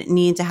feed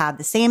need to have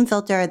the same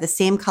filter, the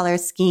same color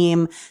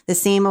scheme, the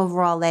same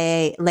overall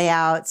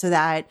layout, so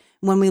that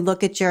when we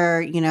look at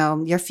your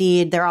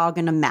feed, they're all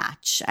going to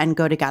match and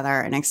go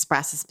together and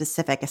express a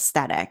specific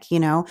aesthetic,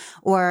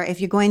 or if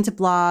you're going to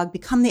blog,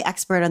 become the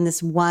expert on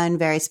this one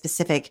very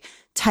specific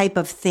type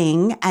of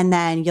thing. And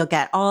then you'll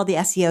get all the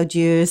SEO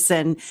juice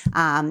and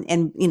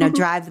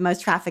drive the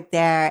most traffic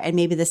there. And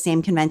maybe the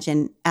same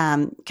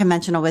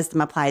conventional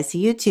wisdom applies to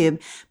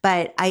YouTube.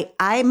 But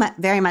I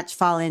very much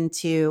fall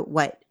into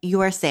what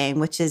you're saying,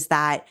 which is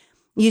that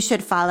you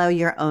should follow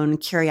your own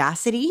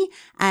curiosity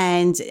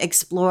and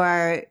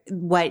explore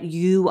what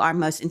you are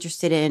most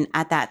interested in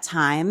at that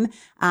time.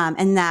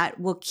 And that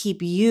will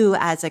keep you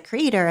as a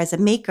creator, as a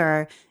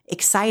maker,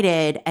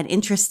 excited and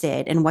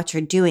interested in what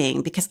you're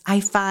doing. Because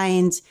I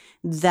find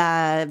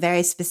the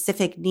very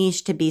specific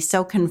niche to be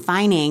so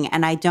confining,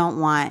 and I don't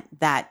want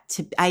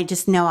I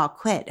just know I'll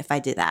quit if I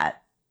do that.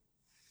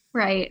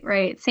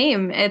 Right.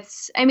 Same.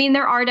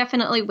 there are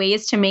definitely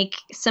ways to make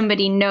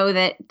somebody know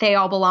that they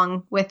all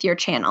belong with your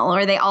channel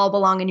or they all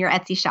belong in your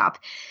Etsy shop.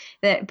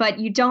 But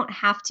you don't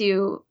have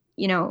to,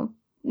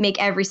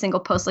 make every single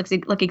post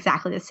look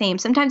exactly the same.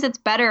 Sometimes it's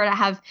better to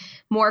have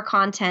more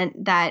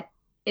content that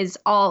is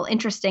all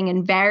interesting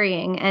and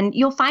varying, and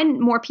you'll find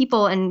more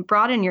people and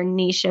broaden your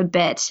niche a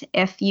bit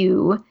if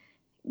you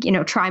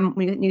try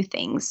new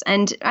things.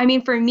 And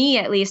for me,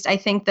 at least, I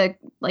think that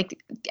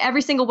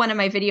every single one of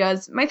my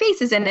videos, my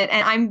face is in it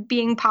and I'm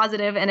being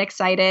positive and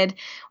excited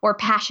or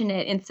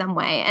passionate in some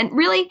way. And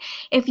really,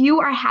 if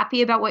you are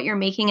happy about what you're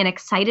making and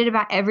excited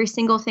about every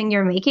single thing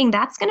you're making,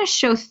 that's going to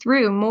show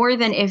through more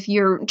than if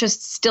you're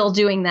just still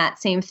doing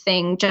that same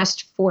thing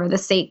just for the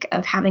sake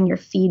of having your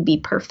feed be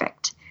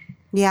perfect.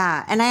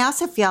 Yeah. And I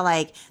also feel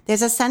like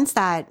there's a sense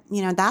that,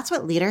 that's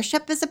what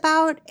leadership is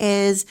about,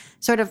 is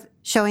sort of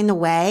showing the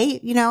way,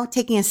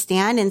 taking a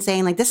stand and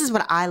saying like, this is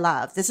what I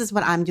love. This is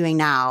what I'm doing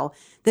now.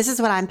 This is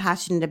what I'm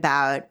passionate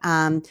about.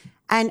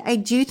 And I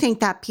do think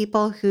that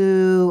people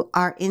who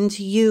are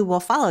into you will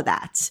follow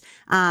that.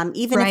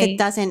 Even if it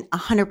doesn't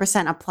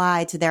 100%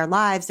 apply to their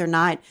lives, they're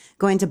not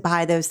going to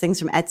buy those things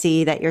from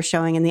Etsy that you're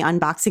showing in the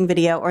unboxing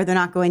video, or they're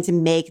not going to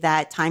make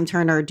that time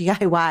turner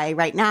DIY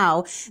right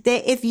now.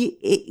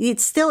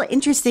 It's still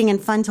interesting and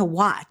fun to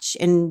watch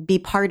and be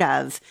part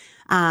of,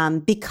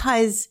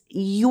 because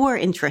you're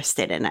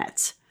interested in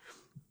it.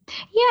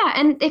 Yeah.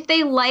 And if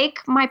they like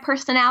my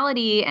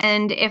personality,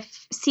 and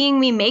if seeing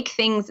me make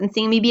things and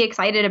seeing me be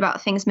excited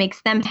about things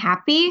makes them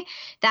happy,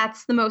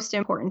 that's the most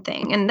important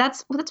thing. And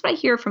that's what I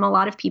hear from a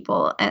lot of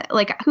people.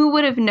 Who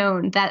would have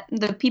known that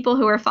the people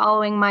who are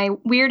following my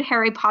weird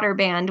Harry Potter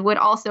band would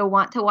also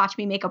want to watch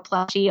me make a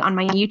plushie on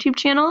my YouTube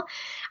channel?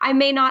 I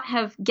may not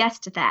have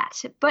guessed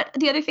that. But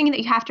the other thing that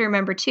you have to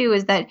remember too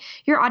is that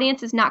your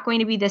audience is not going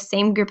to be the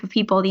same group of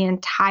people the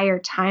entire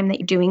time that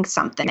you're doing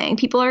something.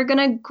 People are going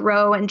to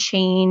grow and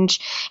change,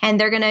 and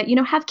they're going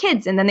to, have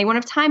kids, and then they won't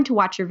have time to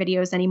watch your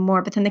videos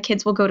anymore. But then the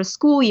kids will go to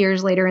school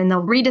years later and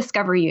they'll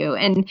rediscover you.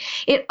 And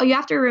you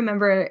have to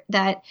remember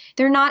that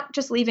they're not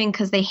just leaving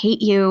because they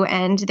hate you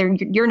and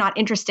you're not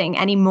interesting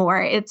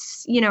anymore.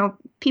 It's,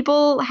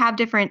 people have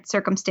different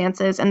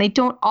circumstances and they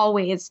don't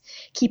always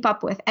keep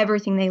up with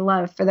everything they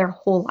love for their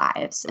whole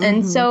lives. Mm-hmm.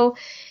 And so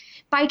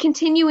by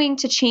continuing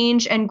to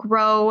change and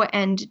grow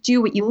and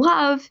do what you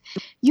love,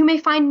 you may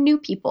find new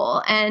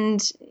people.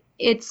 And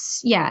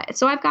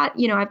so I've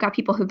got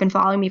people who've been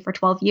following me for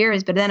 12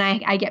 years, but then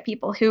I get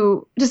people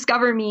who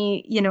discover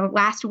me,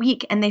 last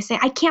week, and they say,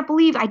 I can't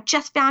believe I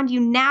just found you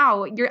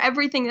now. You're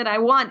everything that I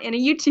want in a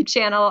YouTube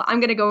channel. I'm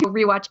going to go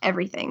rewatch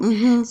everything.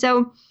 Mm-hmm.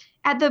 So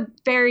at the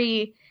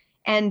very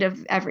end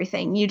of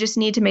everything, you just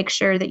need to make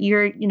sure that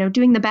you're,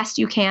 doing the best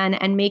you can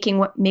and making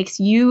what makes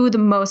you the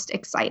most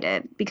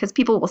excited, because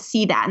people will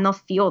see that and they'll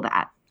feel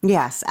that.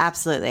 Yes,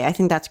 absolutely. I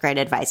think that's great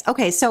advice.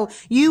 Okay. So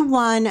you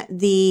won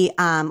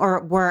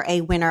or were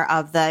a winner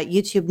of the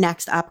YouTube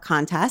Next Up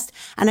contest.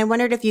 And I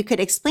wondered if you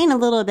could explain a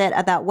little bit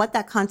about what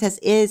that contest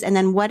is and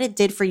then what it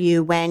did for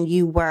you when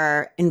you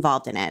were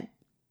involved in it.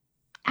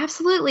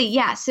 Absolutely.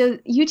 Yeah. So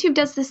YouTube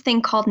does this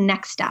thing called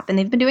Next Up, and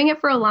they've been doing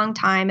it for a long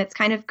time. It's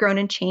kind of grown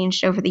and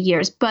changed over the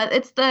years, but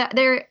it's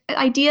their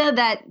idea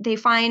that they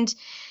find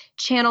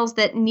channels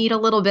that need a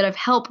little bit of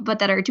help, but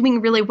that are doing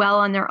really well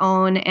on their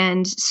own.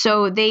 And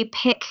so they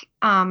pick,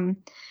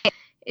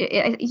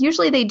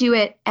 usually they do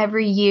it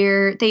every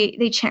year.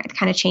 They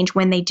kind of change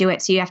when they do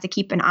it. So you have to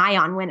keep an eye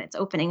on when it's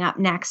opening up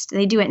next.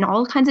 They do it in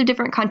all kinds of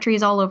different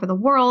countries all over the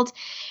world.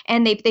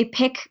 And they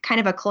pick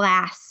kind of a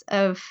class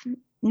of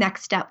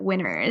Next Up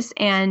winners.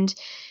 And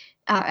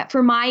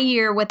for my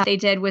year, what they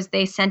did was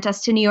they sent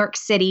us to New York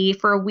City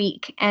for a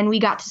week, and we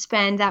got to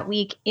spend that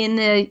week in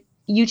the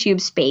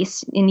YouTube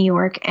space in New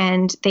York,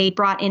 and they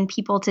brought in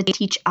people to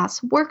teach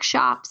us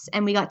workshops,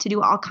 and we got to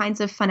do all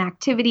kinds of fun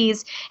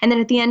activities. And then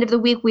at the end of the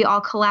week, we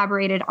all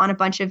collaborated on a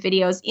bunch of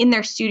videos in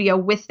their studio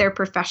with their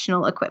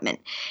professional equipment.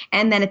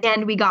 And then at the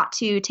end, we got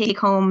to take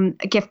home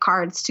gift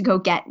cards to go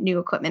get new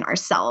equipment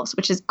ourselves,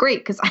 which is great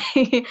because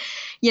I,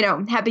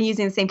 have been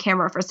using the same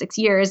camera for 6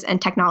 years,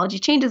 and technology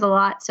changes a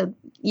lot. So,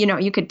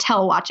 you could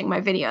tell watching my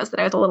videos that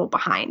I was a little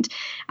behind.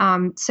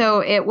 So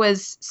it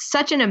was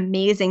such an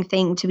amazing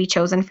thing to be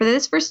chosen for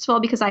this. First of all,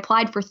 because I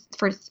applied for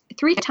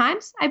 3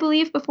 times, I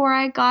believe, before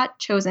I got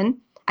chosen.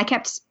 I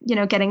kept,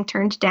 getting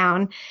turned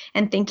down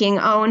and thinking,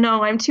 oh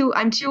no, I'm too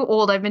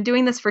old. I've been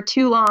doing this for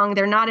too long.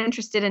 They're not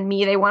interested in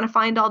me. They want to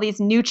find all these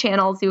new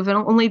channels who've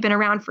only been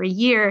around for a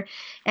year.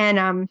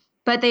 And,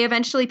 but they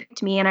eventually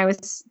picked me, and I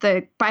was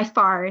by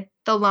far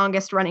the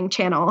longest running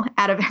channel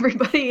out of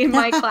everybody in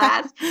my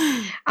class.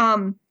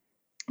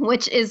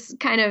 Which is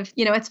kind of,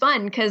 it's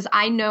fun because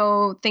I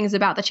know things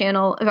about the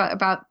channel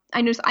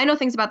I know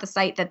things about the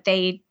site that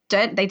they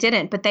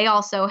didn't, but they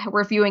also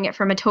were viewing it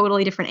from a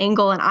totally different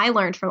angle. And I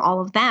learned from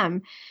all of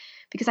them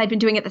because I'd been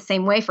doing it the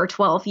same way for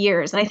 12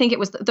 years. And I think it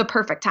was the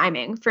perfect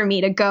timing for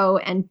me to go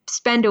and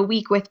spend a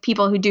week with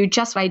people who do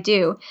just what I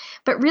do.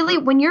 But really,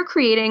 when you're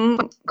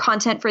creating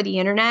content for the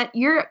internet,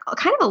 you're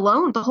kind of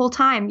alone the whole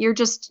time. You're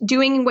just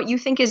doing what you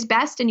think is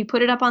best, and you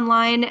put it up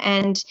online,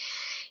 and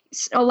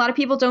a lot of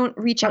people don't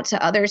reach out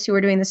to others who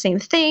are doing the same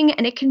thing.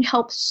 And it can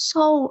help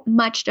so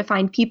much to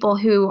find people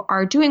who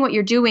are doing what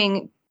you're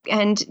doing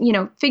and,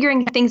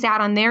 figuring things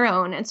out on their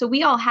own. And so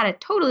we all had a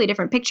totally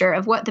different picture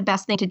of what the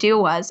best thing to do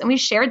was. And we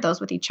shared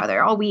those with each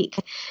other all week.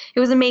 It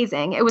was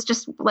amazing. It was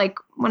just like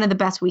one of the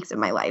best weeks of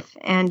my life.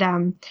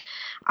 And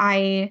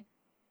I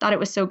thought it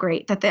was so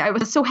great that I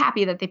was so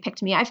happy that they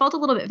picked me. I felt a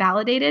little bit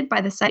validated by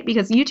the site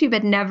because YouTube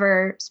had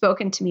never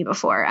spoken to me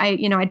before.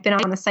 I'd been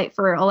on the site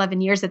for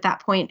 11 years at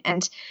that point,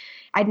 and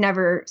I'd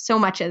never so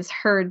much as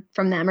heard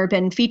from them or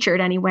been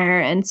featured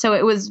anywhere. And so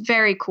it was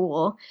very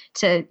cool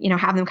to,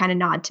 have them kind of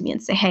nod to me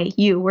and say, hey,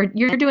 you're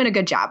doing a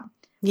good job.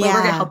 Yeah.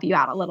 We're going to help you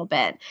out a little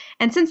bit.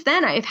 And since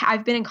then,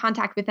 I've been in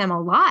contact with them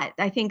a lot.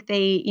 I think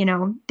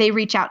they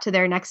reach out to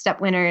their next step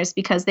winners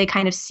because they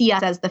kind of see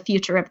us as the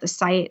future of the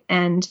site.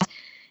 And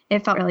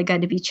it felt really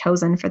good to be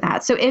chosen for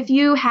that. So if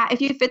you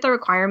fit the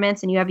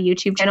requirements and you have a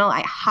YouTube channel,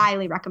 I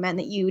highly recommend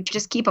that you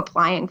just keep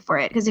applying for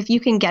it. Because if you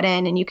can get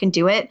in and you can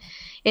do it,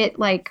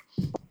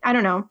 I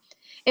don't know.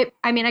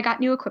 I got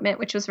new equipment,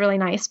 which was really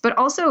nice. But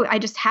also I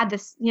just had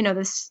this,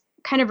 this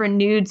kind of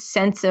renewed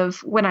sense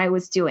of what I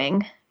was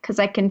doing. Because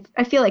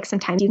I feel like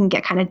sometimes you can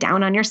get kind of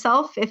down on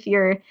yourself if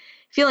you're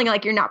feeling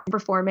like you're not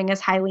performing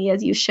as highly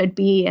as you should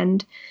be.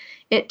 And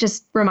it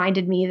just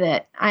reminded me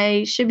that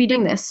I should be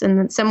doing this and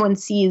that someone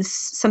sees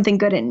something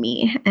good in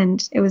me.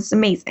 And it was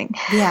amazing.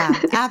 Yeah,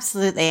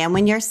 absolutely. And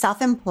when you're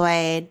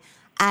self-employed,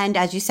 and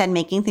as you said,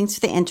 making things for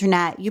the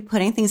internet, you're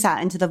putting things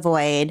out into the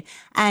void.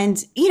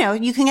 And,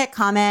 you can get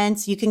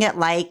comments, you can get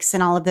likes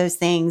and all of those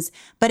things,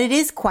 but it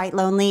is quite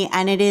lonely.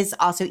 And it is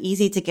also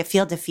easy to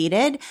feel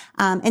defeated.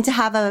 And to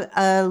have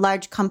a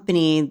large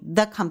company,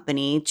 the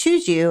company,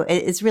 choose you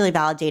is really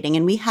validating.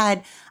 And we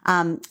had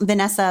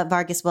Vanessa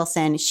Vargas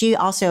Wilson. She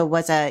also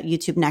was a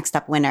YouTube Next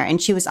Up winner,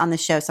 and she was on the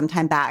show some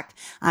time back.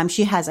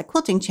 She has a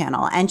quilting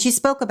channel, and she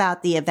spoke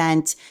about the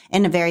event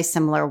in a very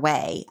similar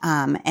way.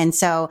 And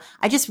so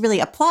I just really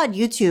applaud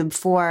YouTube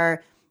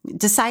for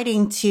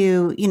deciding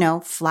to,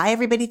 fly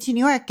everybody to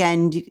New York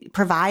and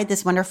provide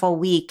this wonderful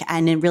week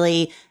and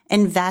really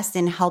invest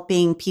in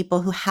helping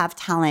people who have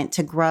talent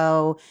to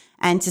grow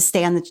and to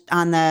stay on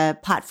the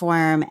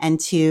platform and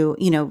to,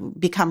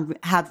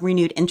 have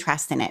renewed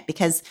interest in it,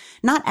 because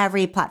not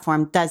every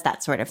platform does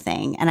that sort of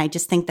thing. And I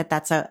just think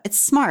that it's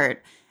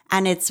smart.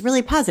 And it's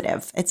really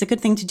positive. It's a good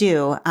thing to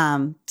do.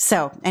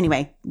 So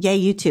anyway, yay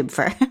YouTube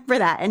for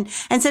that.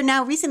 And so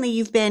now recently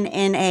you've been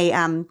in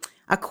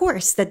a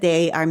course that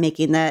they are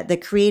making, the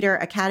Creator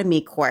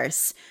Academy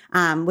course,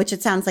 which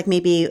it sounds like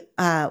maybe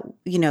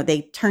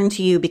they turn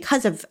to you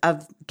because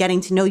of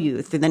getting to know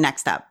you through the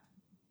Next Up.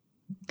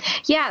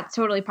 Yeah, it's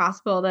totally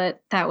possible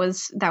that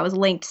was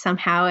linked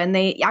somehow. And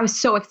I was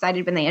so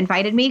excited when they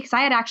invited me because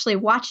I had actually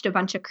watched a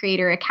bunch of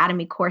Creator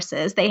Academy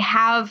courses. They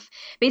have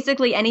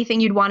basically anything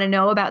you'd want to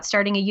know about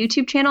starting a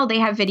YouTube channel. They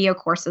have video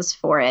courses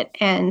for it.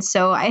 And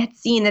so I had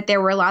seen that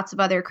there were lots of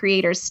other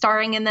creators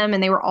starring in them,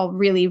 and they were all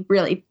really,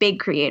 really big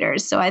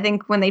creators. So I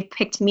think when they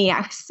picked me,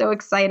 I was so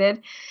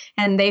excited.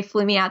 And they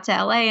flew me out to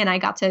LA, and I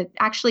got to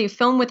actually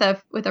film with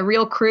a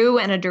real crew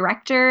and a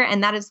director.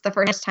 And that is the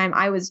first time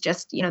I was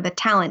just, the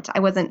talent. I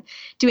wasn't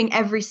doing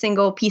every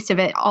single piece of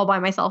it all by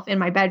myself in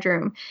my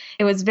bedroom.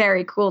 It was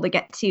very cool to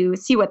get to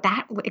see what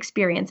that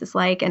experience is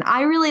like. And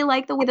I really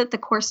like the way that the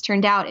course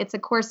turned out. It's a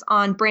course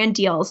on brand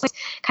deals,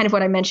 kind of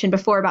what I mentioned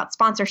before about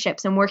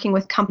sponsorships and working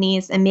with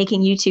companies and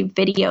making YouTube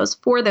videos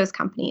for those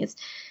companies.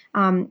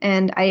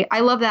 And I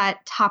love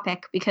that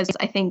topic because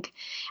I think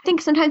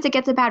sometimes it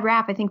gets a bad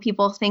rap. I think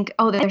people think,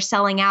 oh, they're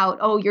selling out.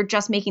 Oh, you're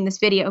just making this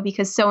video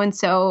because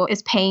so-and-so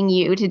is paying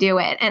you to do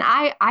it. And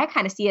I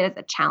kind of see it as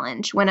a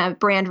challenge when a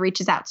brand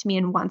reaches out to me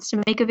and wants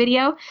to make a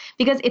video,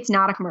 because it's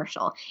not a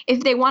commercial.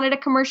 If they wanted a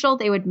commercial,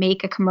 they would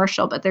make a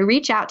commercial, but they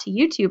reach out to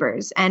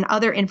YouTubers and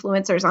other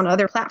influencers on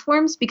other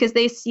platforms because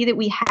they see that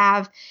we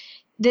have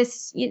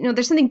this,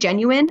 there's something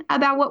genuine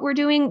about what we're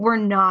doing. We're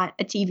not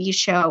a TV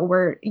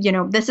show.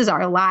 This is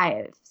our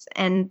lives,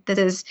 and this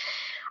is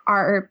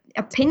our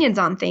opinions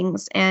on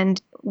things, and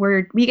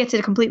we get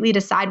to completely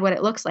decide what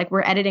it looks like.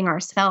 We're editing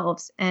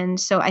ourselves. And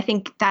so I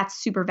think that's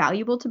super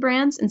valuable to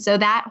brands. And so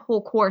that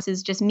whole course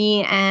is just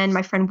me and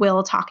my friend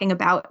Will talking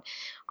about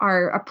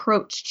our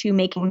approach to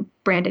making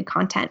branded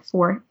content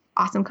for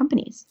awesome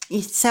companies.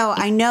 So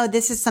I know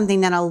this is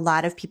something that a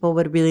lot of people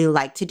would really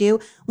like to do,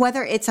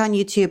 whether it's on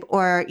YouTube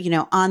or,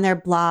 on their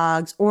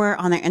blogs or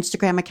on their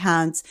Instagram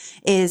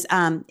accounts, is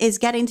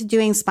getting to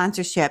doing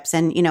sponsorships.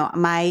 And,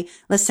 my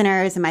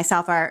listeners and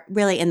myself are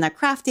really in the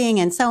crafting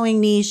and sewing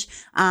niche.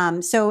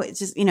 So it's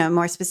just,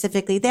 more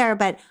specifically there,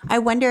 but I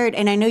wondered,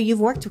 and I know you've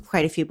worked with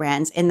quite a few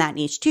brands in that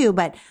niche too,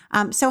 but,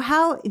 so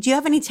how, do you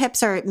have any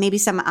tips or maybe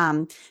some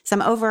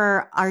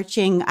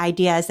overarching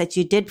ideas that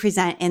you did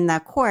present in the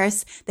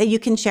course that you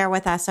can share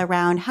with us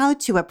around how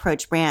to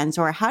approach brands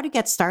or how to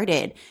get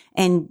started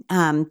in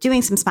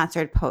doing some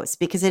sponsored posts?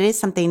 Because it is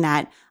something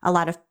that a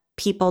lot of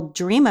people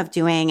dream of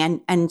doing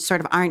and sort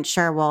of aren't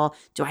sure, well,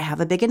 do I have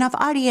a big enough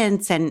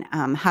audience? And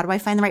how do I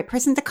find the right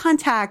person to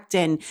contact?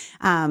 And,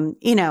 and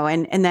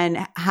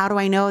then how do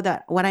I know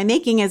that what I'm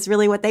making is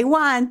really what they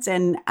want?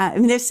 And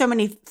there's so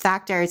many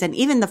factors, and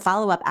even the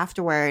follow-up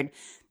afterward,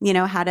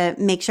 how to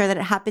make sure that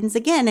it happens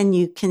again and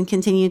you can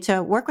continue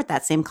to work with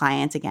that same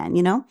client again,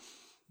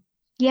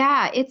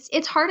 Yeah,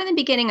 it's hard in the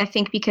beginning, I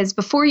think, because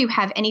before you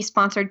have any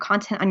sponsored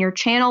content on your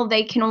channel,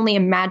 they can only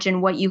imagine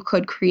what you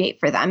could create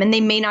for them. And they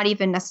may not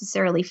even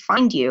necessarily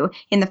find you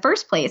in the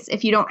first place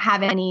if you don't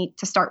have any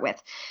to start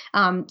with.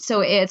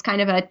 So it's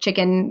kind of a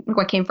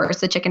what came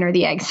first, the chicken or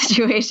the egg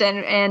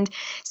situation. And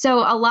so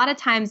a lot of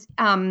times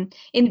in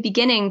the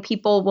beginning,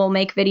 people will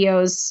make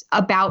videos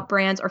about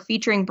brands or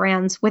featuring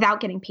brands without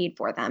getting paid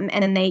for them.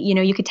 And then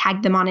you could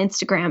tag them on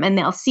Instagram and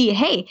they'll see,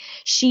 hey,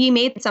 she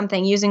made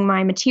something using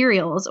my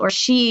materials, or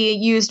she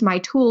used my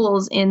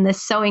tools in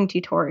this sewing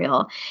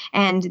tutorial,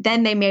 and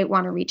then they may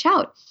want to reach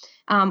out.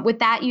 With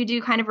that, you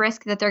do kind of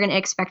risk that they're going to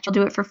expect you'll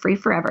do it for free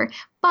forever.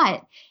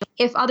 But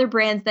if other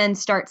brands then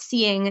start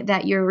seeing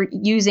that you're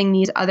using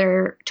these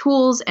other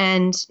tools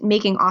and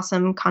making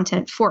awesome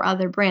content for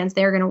other brands,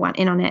 they're going to want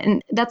in on it.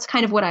 And that's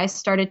kind of what I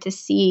started to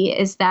see,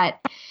 is that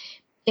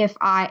if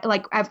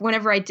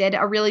whenever I did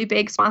a really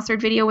big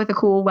sponsored video with a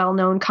cool,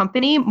 well-known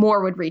company,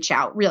 more would reach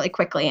out really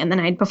quickly. And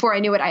then before I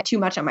knew it, I had too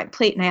much on my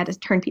plate and I had to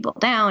turn people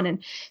down.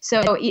 And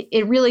so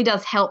it really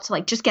does help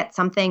to just get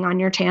something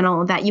on your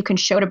channel that you can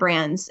show to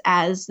brands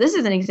as, this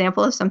is an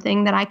example of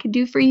something that I could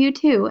do for you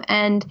too.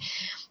 And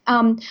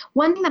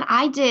one thing that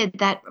I did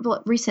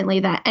recently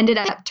that ended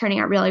up turning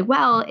out really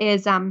well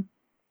is,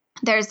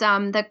 there's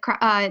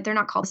they're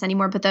not called this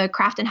anymore, but the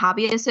Craft and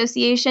Hobby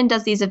Association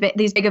does these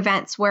big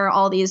events where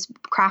all these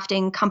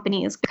crafting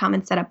companies come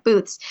and set up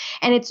booths,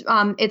 and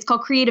it's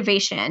called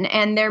Creativation,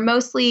 and they're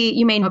mostly,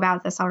 you may know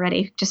about this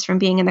already just from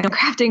being in the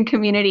crafting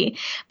community,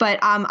 but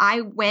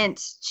I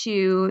went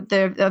to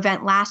the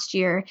event last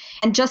year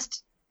and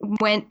just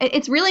went.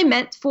 It's really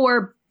meant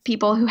for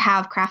people who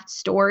have craft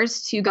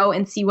stores to go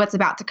and see what's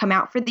about to come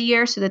out for the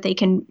year so that they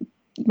can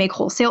make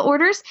wholesale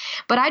orders.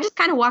 But I just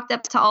kind of walked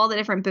up to all the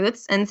different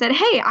booths and said,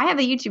 hey, I have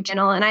a YouTube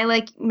channel and I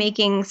like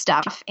making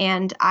stuff,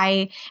 and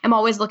I am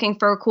always looking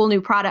for cool new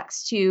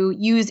products to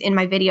use in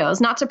my videos,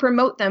 not to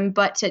promote them,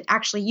 but to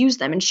actually use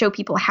them and show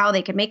people how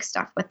they can make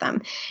stuff with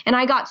them. And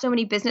I got so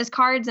many business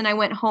cards, and I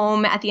went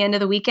home at the end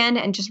of the weekend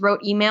and just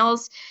wrote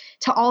emails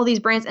to all these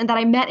brands and that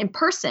I met in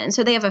person.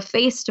 So they have a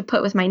face to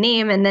put with my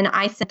name. And then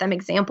I sent them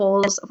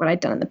examples of what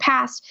I'd done in the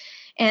past.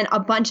 And a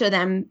bunch of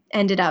them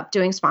ended up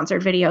doing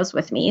sponsored videos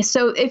with me.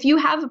 So if you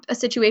have a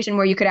situation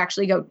where you could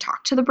actually go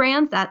talk to the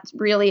brands, that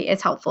really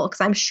is helpful,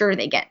 because I'm sure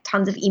they get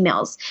tons of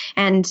emails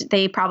and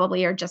they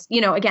probably are just,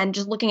 again,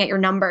 just looking at your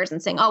numbers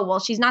and saying, oh, well,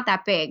 she's not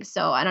that big,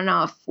 so I don't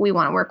know if we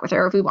want to work with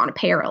her or if we want to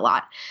pay her a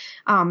lot.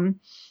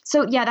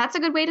 So yeah, that's a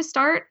good way to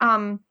start.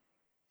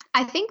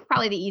 I think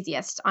probably the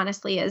easiest,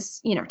 honestly,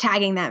 is,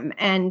 tagging them.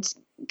 And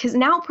because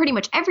now pretty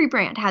much every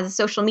brand has a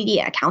social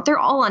media account. They're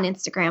all on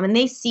Instagram and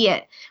they see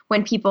it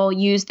when people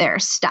use their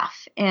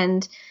stuff.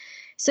 And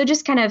so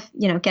just kind of,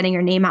 getting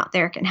your name out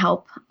there can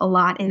help a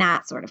lot in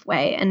that sort of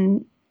way.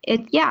 And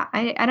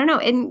I don't know.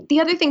 And the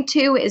other thing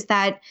too is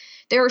that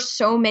there are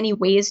so many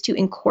ways to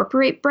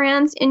incorporate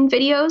brands in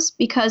videos,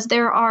 because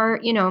there are,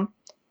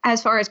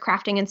 as far as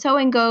crafting and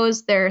sewing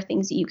goes, there are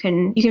things that you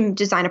can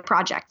design a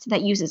project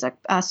that uses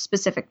a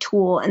specific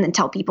tool and then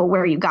tell people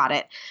where you got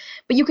it.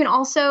 But you can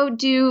also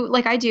do,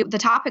 like I do, the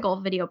topical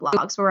video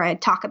blogs where I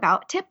talk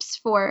about tips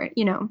for,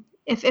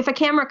 if a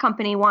camera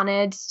company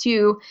wanted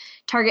to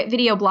target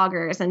video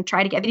bloggers and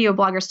try to get video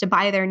bloggers to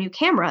buy their new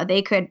camera,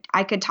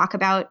 I could talk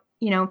about,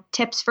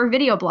 tips for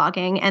video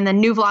blogging, and then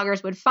new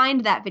vloggers would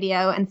find that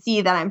video and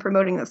see that I'm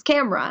promoting this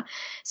camera.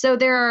 So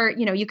there are,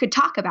 you could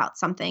talk about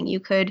something, you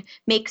could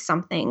make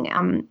something.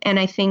 And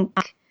I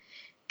think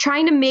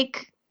trying to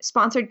make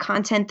sponsored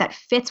content that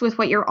fits with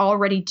what you're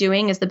already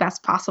doing is the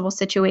best possible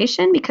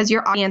situation, because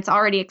your audience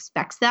already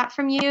expects that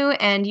from you,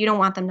 and you don't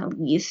want them to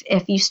leave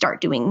if you start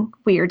doing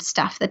weird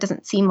stuff that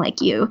doesn't seem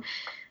like you.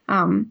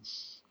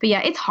 But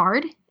yeah, it's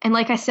hard. And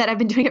like I said, I've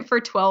been doing it for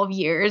 12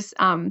 years.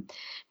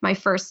 My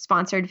first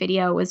sponsored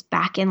video was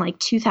back in like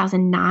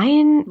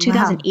 2009,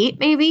 2008,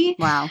 maybe.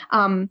 Wow.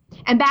 And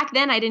back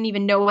then I didn't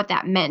even know what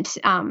that meant.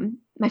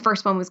 My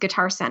first one was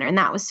Guitar Center, and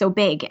that was so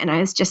big. And I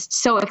was just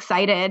so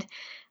excited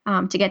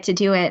to get to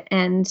do it.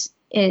 And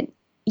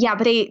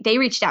but they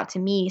reached out to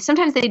me.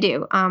 Sometimes they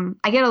do.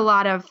 I get a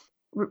lot of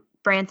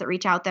brands that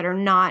reach out that are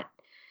not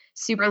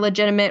super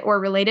legitimate or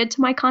related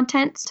to my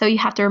content. So you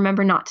have to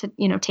remember not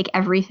to, take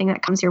everything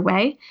that comes your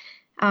way.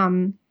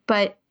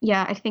 But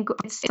yeah, I think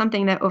it's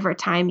something that over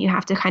time you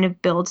have to kind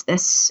of build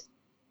this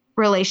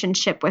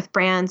relationship with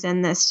brands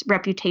and this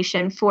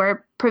reputation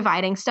for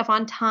providing stuff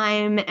on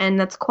time and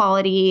that's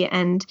quality.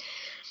 And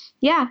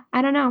yeah,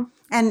 I don't know.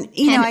 And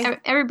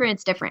every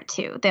brand's different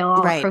too. They'll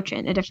all approach it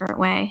in a different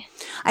way.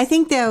 I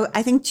think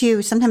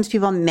too, sometimes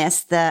people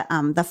miss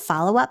the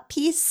follow-up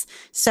piece.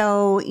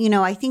 So,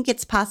 I think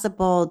it's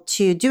possible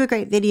to do a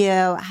great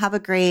video, have a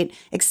great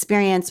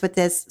experience with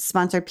this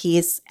sponsored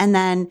piece, and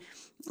then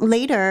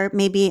later,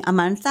 maybe a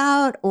month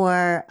out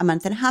or a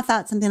month and a half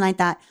out, something like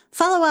that,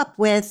 follow up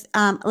with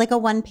like a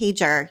one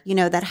pager,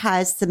 that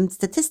has some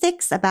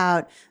statistics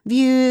about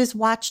views,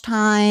 watch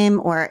time,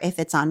 or if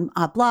it's on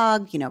a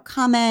blog,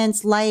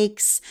 comments,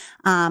 likes,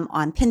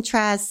 on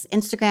Pinterest,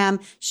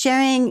 Instagram,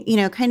 sharing,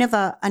 kind of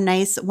a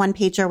nice one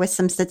pager with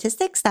some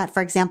statistics that,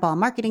 for example, a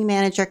marketing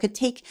manager could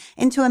take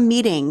into a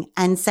meeting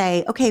and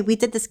say, okay, we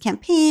did this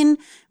campaign,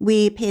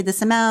 we paid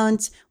this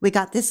amount, we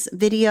got this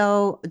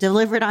video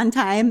delivered on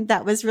time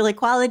that was really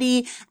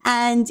quality,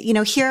 and,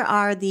 here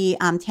are the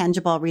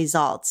tangible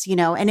results.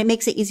 And it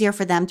makes it easier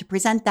for them to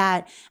present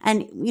that.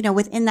 And,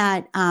 within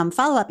that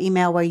follow-up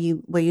email where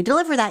you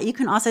deliver that, you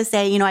can also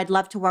say, I'd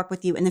love to work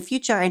with you in the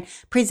future and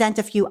present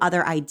a few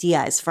other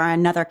ideas for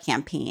another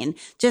campaign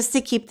just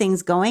to keep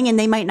things going. And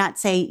they might not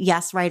say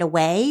yes right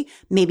away.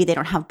 Maybe they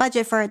don't have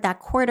budget for it that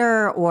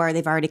quarter, or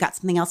they've already got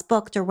something else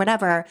booked or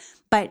whatever.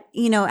 But,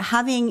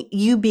 having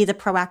you be the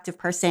proactive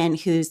person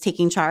who's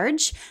taking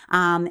charge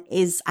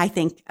is, I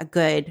think, a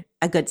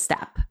good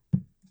step.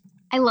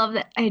 I love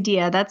that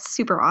idea. That's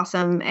super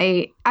awesome.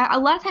 A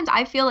lot of times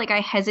I feel like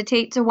I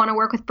hesitate to want to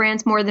work with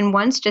brands more than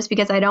once, just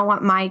because I don't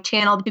want my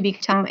channel to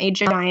become a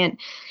giant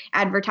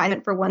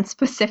advertisement for one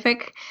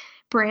specific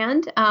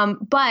brand.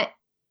 But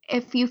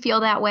if you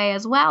feel that way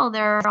as well,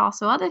 there are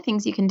also other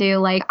things you can do.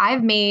 Like,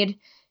 I've made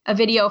a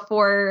video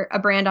for a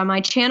brand on my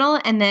channel,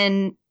 and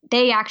then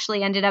they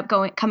actually ended up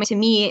coming to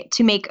me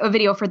to make a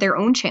video for their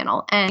own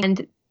channel.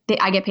 And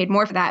I get paid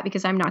more for that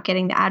because I'm not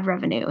getting the ad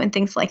revenue and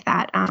things like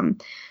that.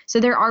 So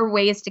there are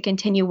ways to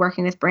continue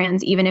working with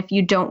brands, even if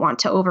you don't want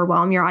to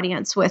overwhelm your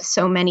audience with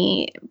so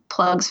many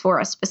plugs for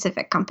a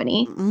specific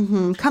company.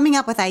 Mm-hmm. Coming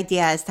up with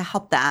ideas to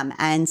help them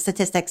and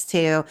statistics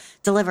to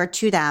deliver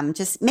to them,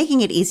 just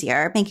making it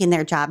easier, making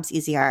their jobs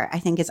easier, I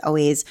think is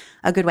always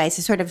a good way.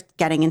 So sort of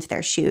getting into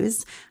their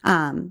shoes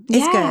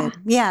is good.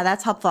 Yeah,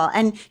 that's helpful.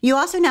 And you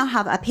also now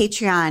have a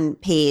Patreon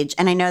page.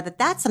 And I know that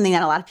that's something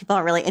that a lot of people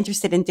are really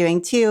interested in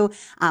doing too.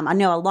 I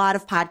know a lot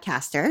of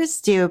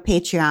podcasters do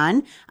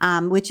Patreon,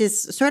 which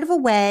is sort of a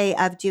way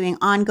of doing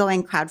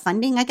ongoing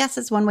crowdfunding, I guess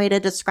is one way to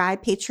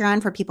describe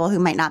Patreon for people who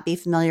might not be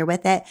familiar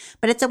with it.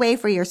 But it's a way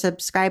for your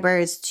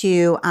subscribers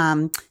to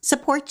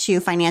support you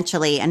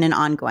financially in an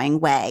ongoing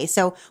way.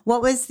 So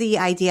what was the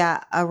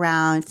idea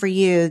around for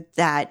you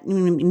that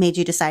made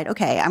you decide,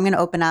 okay, I'm going to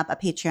open up a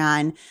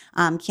Patreon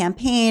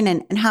campaign,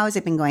 and how has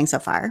it been going so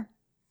far?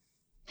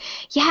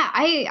 Yeah,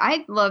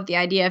 I love the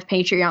idea of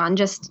Patreon.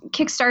 Just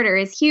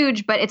Kickstarter is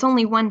huge, but it's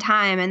only one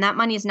time, and that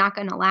money is not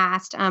going to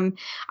last.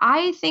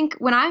 I think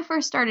when I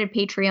first started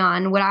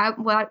Patreon,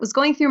 what was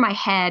going through my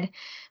head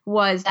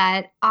was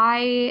that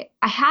I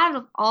had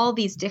all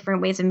these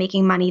different ways of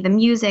making money: the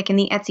music and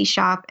the Etsy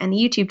shop and the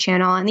YouTube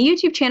channel. And the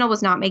YouTube channel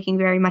was not making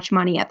very much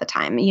money at the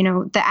time.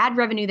 The ad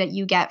revenue that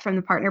you get from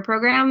the partner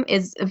program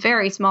is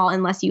very small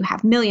unless you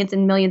have millions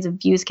and millions of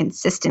views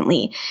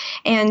consistently.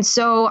 And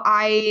so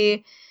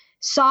I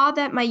saw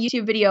that my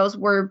YouTube videos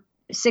were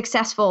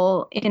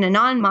successful in a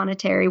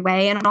non-monetary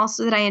way, and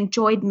also that I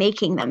enjoyed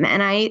making them.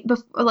 And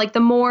the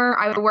more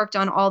I worked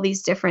on all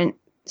these different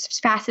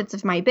facets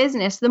of my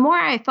business, the more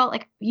I felt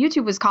like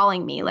YouTube was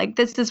calling me. Like,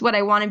 this is what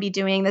I want to be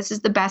doing. This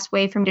is the best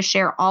way for me to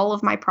share all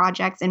of my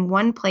projects in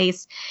one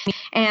place.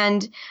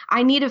 And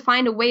I need to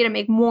find a way to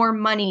make more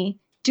money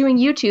doing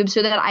YouTube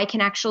so that I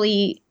can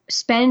actually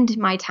spend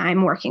my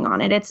time working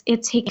on it.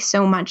 It takes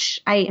so much.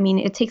 I mean,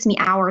 it takes me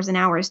hours and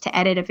hours to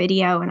edit a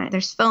video, and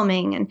there's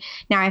filming, and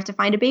now I have to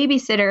find a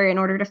babysitter in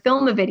order to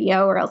film a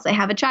video, or else I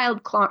have a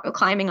child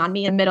climbing on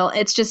me in the middle.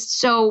 It's just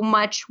so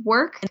much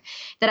work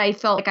that I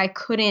felt like I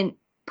couldn't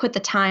put the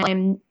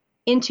time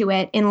into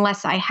it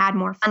unless I had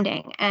more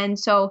funding. And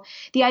so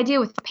the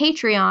idea with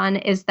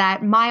Patreon is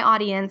that my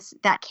audience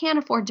that can't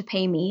afford to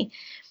pay me,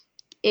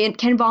 it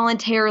can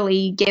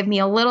voluntarily give me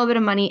a little bit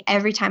of money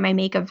every time I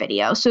make a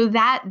video. So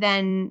that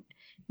then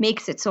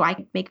makes it so I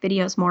can make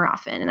videos more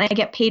often. And I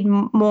get paid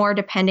more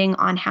depending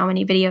on how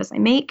many videos I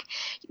make.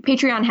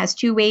 Patreon has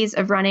two ways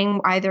of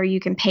running. Either you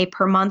can pay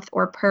per month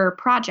or per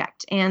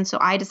project. And so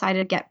I decided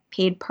to get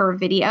paid per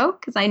video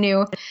because I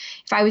knew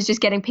if I was just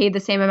getting paid the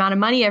same amount of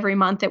money every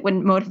month, it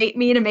wouldn't motivate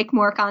me to make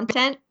more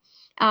content.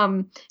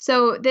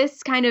 So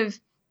this kind of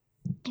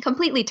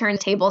completely turned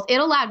tables. It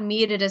allowed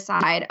me to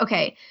decide,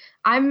 okay,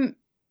 I'm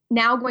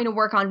now going to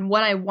work on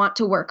what I want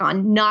to work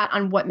on, not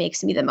on what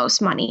makes me the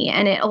most money.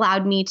 And it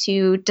allowed me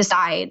to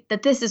decide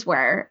that this is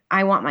where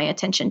I want my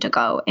attention to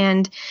go.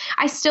 And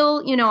I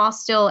still, I'll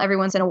still every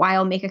once in a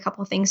while make a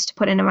couple things to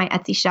put into my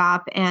Etsy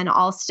shop, and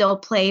I'll still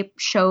play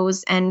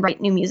shows and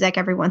write new music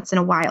every once in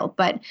a while.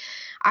 But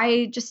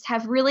I just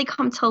have really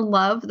come to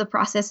love the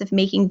process of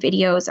making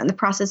videos and the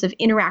process of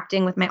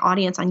interacting with my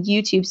audience on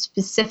YouTube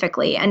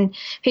specifically. And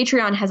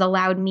Patreon has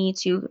allowed me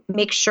to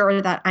make sure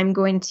that I'm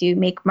going to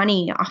make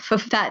money off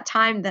of that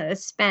time that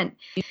is spent.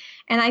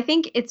 And I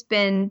think it's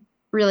been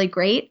really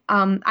great.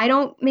 I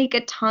don't make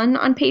a ton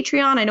on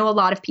Patreon. I know a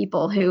lot of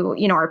people who,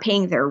 are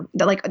paying their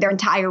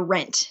entire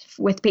rent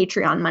with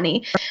Patreon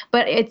money,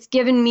 but it's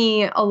given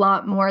me a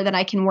lot more that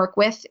I can work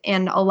with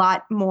and a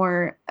lot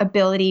more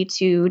ability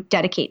to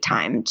dedicate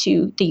time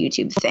to the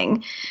YouTube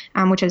thing,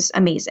 which is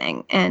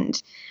amazing.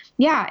 And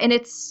yeah, and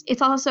it's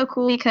also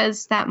cool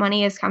because that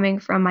money is coming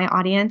from my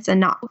audience and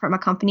not from a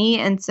company.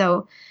 And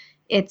so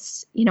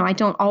it's, I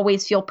don't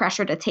always feel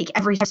pressure to take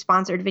every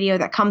sponsored video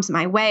that comes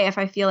my way. If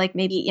I feel like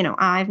maybe,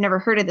 I've never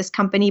heard of this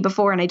company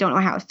before and I don't know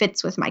how it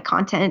fits with my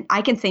content,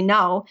 I can say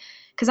no,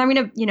 because I'm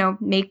going to,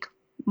 make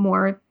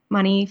more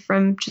money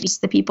from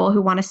just the people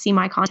who want to see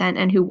my content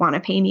and who want to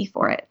pay me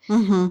for it.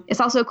 Mm-hmm. It's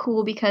also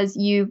cool because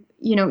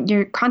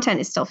your content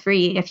is still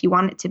free if you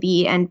want it to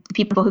be, and the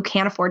people who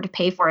can't afford to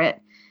pay for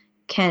it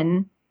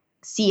can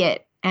see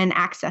it and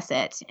access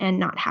it and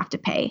not have to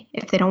pay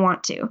if they don't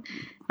want to.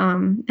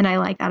 And I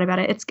like that about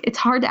it. It's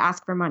hard to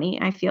ask for money,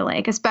 I feel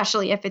like,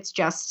 especially if it's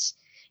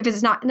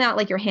not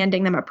like you're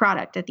handing them a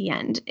product at the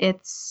end.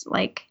 It's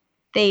like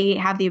they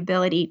have the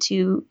ability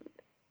to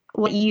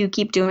let you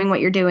keep doing what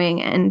you're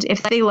doing. And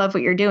if they love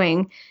what you're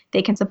doing,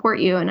 they can support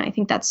you. And I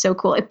think that's so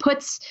cool. It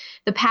puts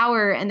the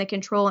power and the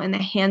control in the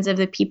hands of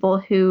the people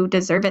who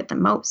deserve it the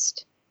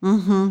most.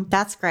 Mm-hmm.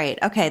 That's great.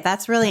 Okay.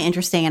 That's really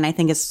interesting. And I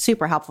think it's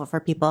super helpful for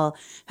people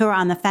who are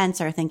on the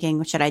fence or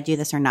thinking, should I do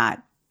this or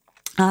not?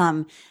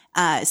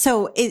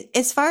 So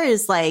as far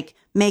as like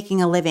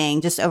making a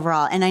living just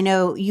overall, and I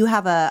know you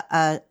have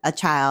a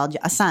child,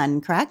 a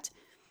son, correct?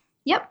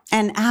 Yep.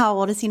 And how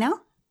old is he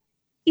now?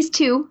 He's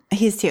 2.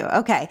 He's 2.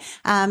 Okay.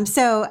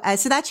 So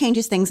that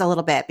changes things a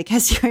little bit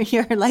because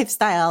your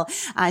lifestyle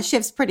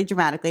shifts pretty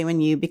dramatically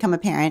when you become a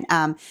parent,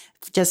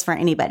 just for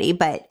anybody.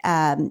 But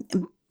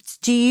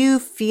do you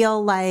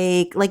feel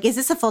like, is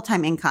this a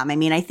full-time income? I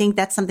mean, I think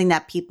that's something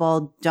that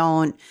people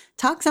don't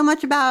talk so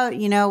much about,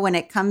 when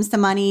it comes to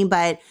money.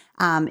 But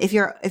if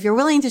you're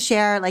willing to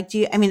share,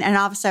 and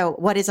also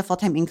what is a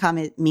full-time income?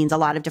 It means a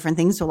lot of different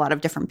things to a lot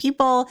of different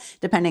people,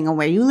 depending on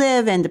where you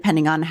live and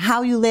depending on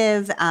how you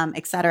live,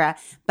 et cetera.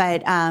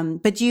 But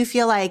do you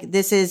feel like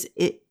this is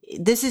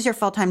your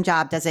full-time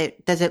job? Does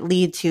it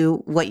lead to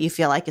what you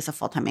feel like is a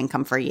full-time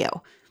income for you?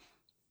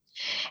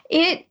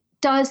 It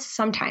does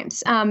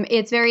sometimes.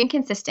 It's very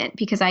inconsistent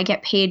because I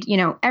get paid,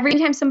 every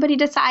time somebody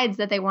decides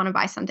that they want to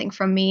buy something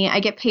from me. I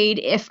get paid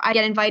if I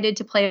get invited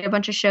to play a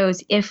bunch of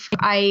shows, if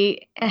I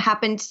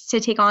happened to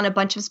take on a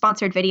bunch of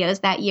sponsored videos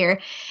that year,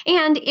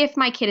 and if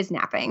my kid is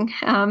napping.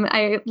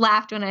 I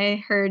laughed when I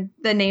heard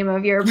the name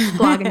of your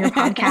blog and your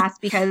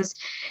podcast because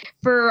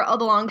for a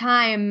long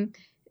time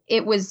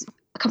it was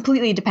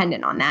completely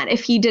dependent on that.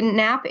 If he didn't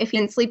nap, if he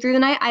didn't sleep through the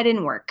night, I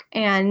didn't work.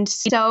 And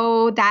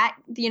so that,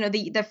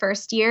 the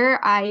first year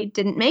I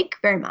didn't make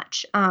very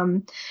much. I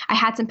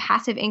had some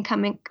passive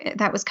income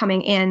that was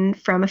coming in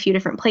from a few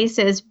different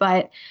places,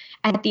 but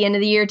at the end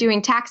of the year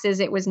doing taxes,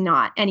 it was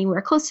not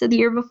anywhere close to the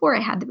year before I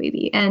had the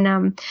baby. And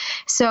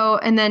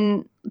and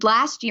then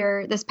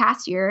this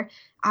past year,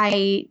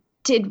 I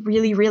did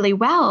really, really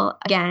well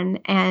again.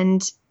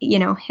 And,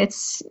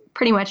 it's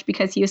pretty much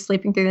because he was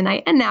sleeping through the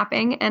night and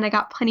napping, and I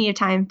got plenty of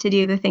time to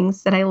do the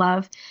things that I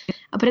love.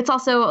 But it's a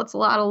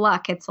lot of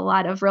luck. It's a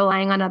lot of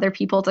relying on other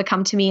people to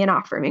come to me and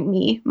offering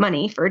me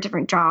money for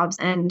different jobs.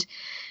 And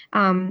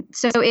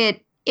so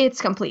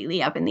it's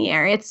completely up in the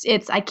air.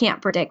 I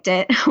can't predict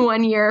it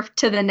one year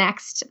to the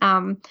next.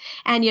 And,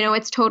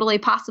 it's totally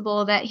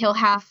possible that he'll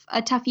have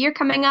a tough year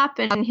coming up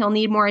and he'll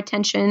need more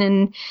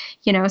attention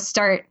and,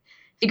 start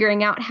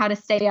figuring out how to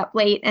stay up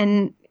late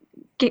and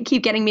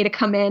keep getting me to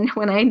come in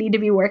when I need to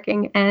be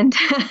working. And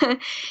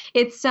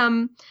it's,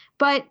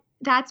 but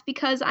that's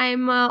because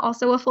I'm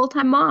also a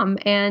full-time mom,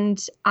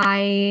 and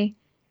I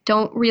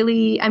don't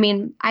really, I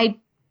mean, I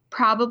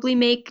probably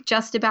make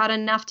just about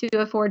enough to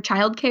afford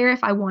childcare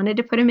if I wanted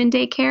to put him in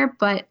daycare.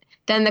 But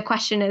then the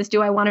question is,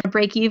 do I want to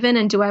break even,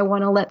 and do I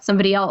want to let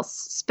somebody else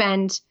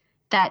spend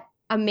that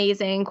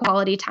amazing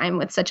quality time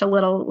with such a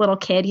little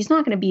kid? He's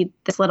not going to be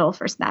this little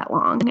for that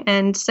long.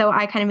 And so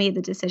I kind of made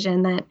the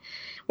decision that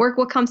work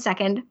will come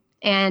second.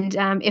 And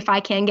if I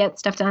can get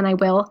stuff done, I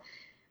will.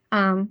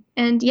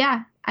 And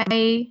yeah,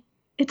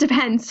 it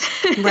depends.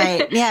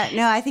 Right. Yeah.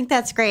 No, I think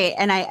that's great.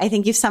 And I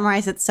think you've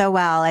summarized it so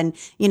well. And,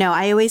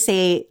 I always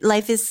say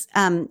life is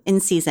in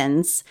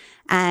seasons.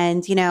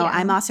 And,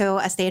 I'm also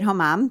a stay-at-home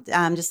mom,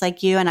 just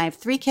like you. And I have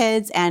 3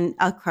 kids, and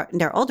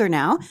they're older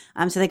now.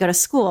 So they go to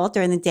school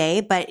during the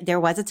day. But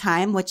there was a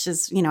time, which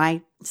is,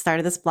 I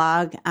started this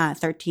blog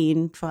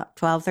 13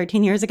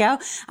 years ago,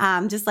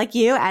 just like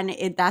you.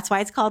 And that's why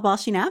it's called While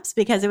She Naps,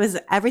 because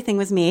everything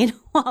was made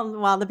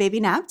while the baby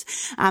napped.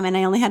 And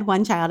I only had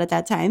one child at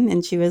that time,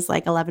 and she was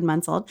like 11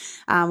 months old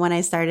when I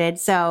started.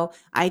 So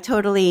I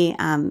totally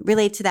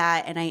relate to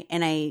that.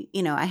 And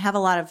I have a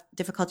lot of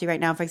difficulty right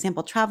now, for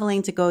example,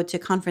 traveling to go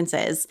to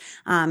conferences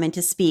and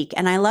to speak.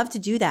 And I love to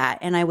do that.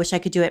 And I wish I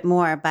could do it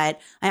more,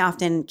 but I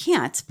often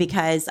can't,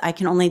 because I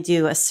can only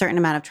do a certain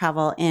amount of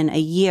travel in a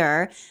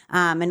year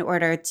in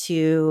order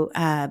to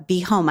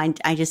be home.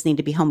 I just need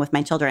to be home with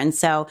my children.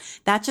 So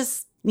that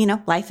just,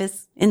 life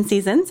is in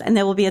seasons, and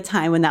there will be a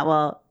time when that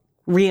will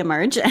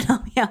reemerge, and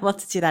I'll be able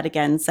to do that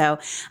again. So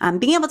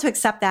being able to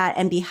accept that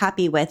and be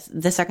happy with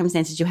the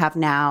circumstances you have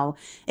now,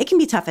 it can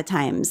be tough at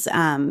times.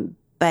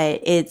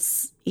 But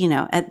it's,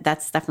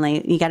 that's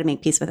definitely, you got to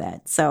make peace with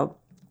it. So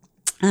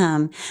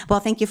well,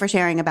 thank you for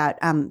sharing about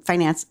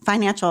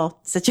financial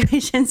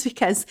situations,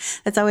 because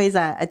that's always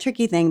a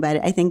tricky thing,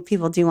 but I think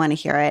people do want to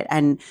hear it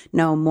and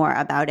know more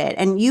about it.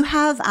 And you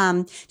have,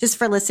 just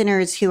for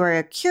listeners who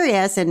are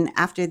curious, and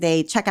after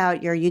they check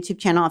out your YouTube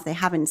channel, if they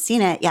haven't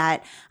seen it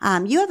yet,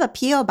 you have a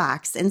PO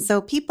box. And so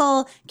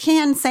people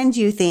can send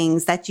you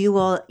things that you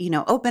will,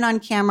 open on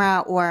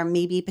camera, or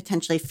maybe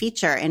potentially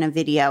feature in a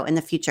video in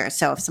the future.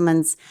 So if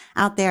someone's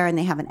out there and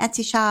they have an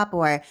Etsy shop,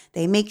 or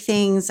they make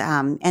things,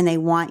 and they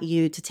want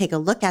you to take a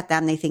look at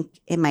them, they think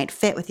it might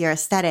fit with your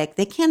aesthetic,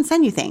 they can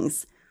send you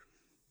things.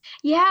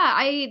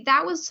 Yeah,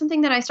 that was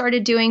something that I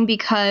started doing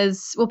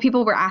because,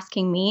 people were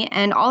asking me,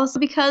 and also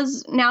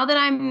because now that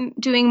I'm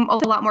doing a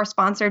lot more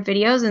sponsored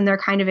videos, and they're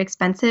kind of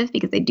expensive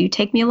because they do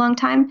take me a long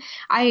time,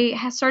 I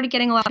have started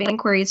getting a lot of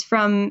inquiries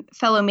from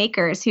fellow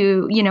makers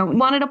who,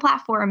 wanted a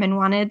platform and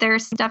wanted their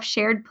stuff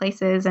shared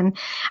places. And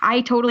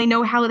I totally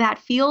know how that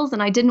feels,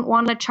 and I didn't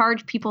want to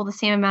charge people the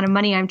same amount of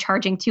money I'm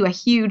charging to a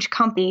huge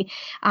company,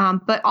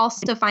 but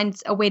also find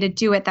a way to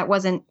do it that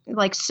wasn't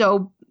like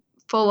so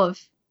full of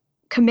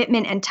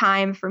commitment and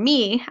time for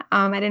me.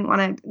 I didn't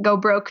want to go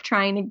broke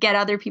trying to get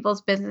other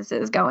people's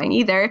businesses going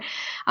either.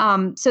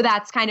 So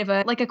that's kind of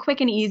a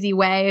quick and easy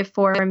way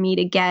for me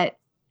to get,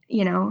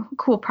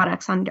 cool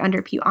products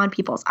on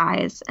people's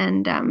eyes.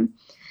 And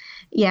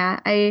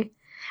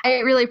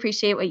I really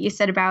appreciate what you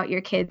said about your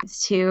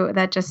kids too.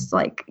 That just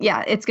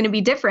it's going to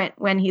be different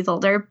when he's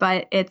older,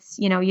 but it's,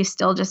 you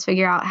still just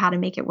figure out how to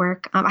make it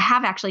work. I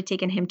have actually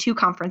taken him to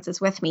conferences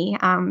with me.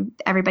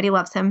 Everybody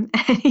loves him.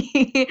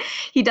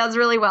 He does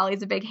really well.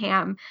 He's a big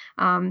ham.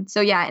 So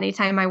yeah,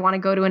 anytime I want to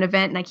go to an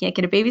event and I can't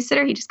get a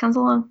babysitter, he just comes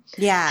along.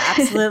 Yeah,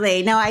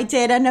 absolutely. No, I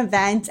did an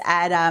event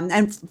at,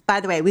 and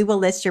by the way, we will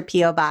list your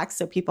PO box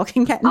so people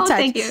can get in touch.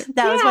 Thank you.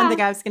 That was one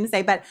thing I was going to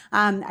say, but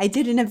I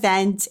did an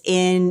event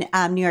in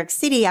New York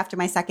City after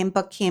my second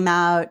book came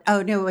out.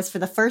 Oh no, it was for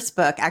the first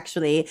book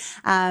actually.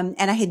 And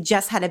I had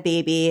just had a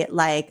baby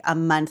like a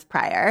month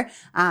prior.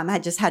 I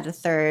had just had a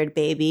third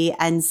baby.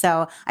 And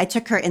so I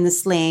took her in the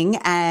sling,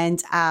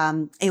 and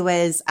it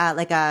was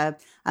like a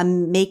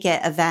make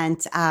it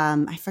event.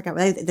 I forgot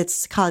what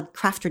it's called,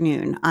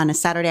 Crafternoon, on a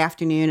Saturday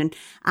afternoon.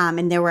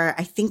 And there were,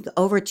 I think,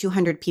 over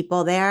 200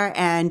 people there.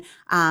 And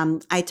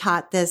I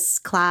taught this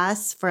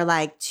class for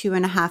like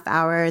 2.5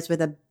 hours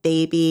with a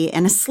baby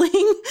in a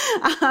sling.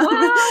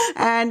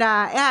 And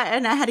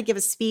I had to give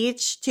a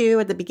speech too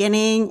at the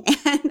beginning.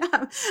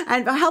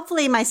 And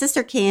hopefully my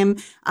sister came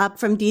up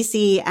from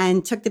DC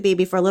and took the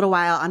baby for a little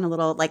while on a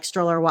little like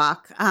stroller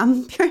walk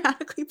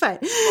periodically. But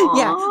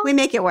yeah, we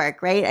make it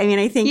work, right? I mean,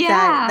 I think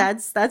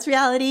that's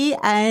reality.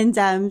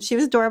 And she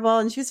was adorable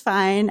and she was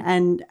fine.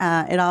 And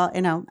it all,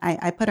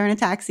 I put her in a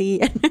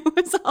taxi and it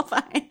was all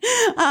fine.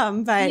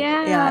 But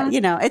yeah,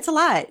 it's a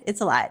lot.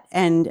 It's a lot.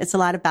 And it's a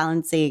lot of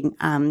balancing.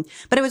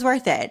 But it was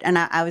worth it. And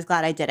I was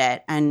glad I did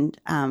it. And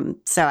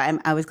so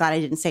I was glad I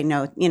didn't say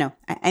no.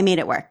 I made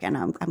it work, and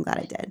I'm glad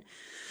I did.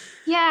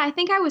 Yeah, I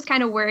think I was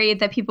kind of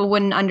worried that people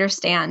wouldn't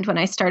understand when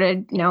I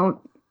started,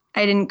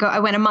 I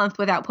went a month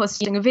without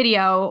posting a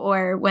video,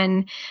 or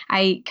when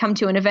I come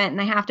to an event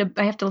and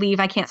I have to leave,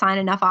 I can't sign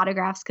enough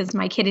autographs because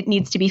my kid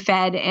needs to be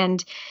fed.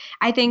 And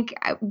I think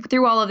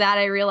through all of that,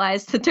 I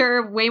realized that there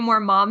are way more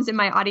moms in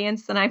my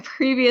audience than I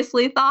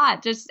previously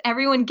thought. Just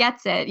everyone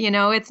gets it.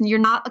 You're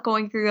not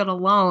going through it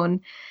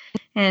alone.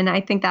 And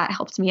I think that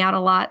helped me out a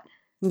lot.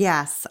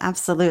 Yes,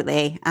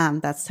 absolutely.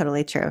 That's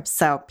totally true.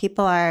 So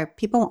people are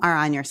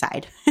on your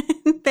side.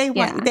 They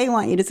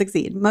want you to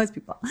succeed. Most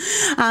people.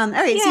 All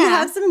right. Yeah. So you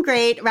have some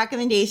great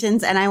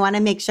recommendations, and I want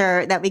to make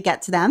sure that we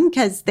get to them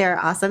because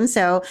they're awesome.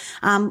 So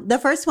the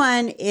first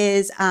one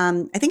is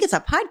I think it's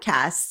a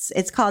podcast.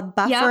 It's called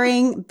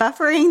Buffering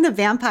the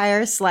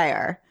Vampire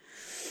Slayer.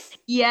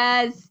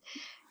 Yes.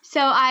 So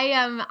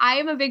I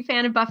am a big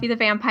fan of Buffy the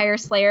Vampire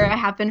Slayer. I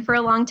have been for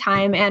a long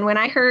time. And when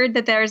I heard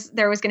that there was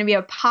going to be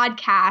a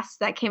podcast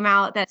that came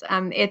out, that's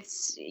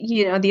it's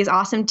these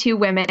awesome two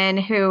women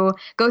who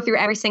go through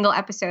every single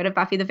episode of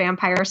Buffy the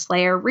Vampire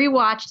Slayer,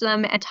 rewatch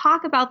them, and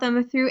talk about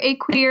them through a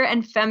queer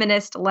and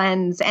feminist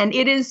lens. And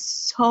it is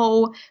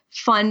so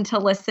fun to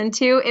listen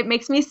to. It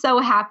makes me so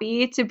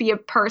happy to be a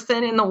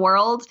person in the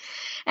world.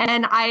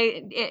 And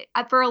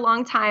for a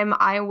long time,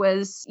 I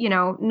was,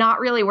 not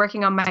really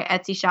working on my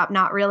Etsy shop,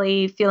 not really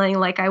feeling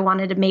like I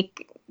wanted to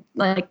make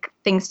like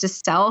things to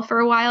sell for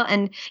a while.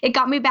 And it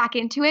got me back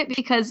into it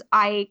because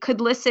I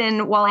could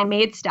listen while I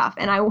made stuff.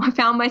 And I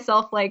found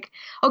myself like,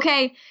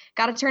 okay,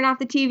 got to turn off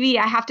the TV.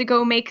 I have to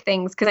go make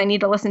things because I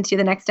need to listen to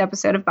the next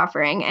episode of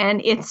Buffering.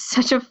 And it's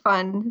such a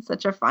fun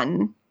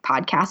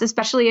podcast,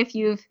 especially if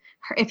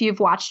you've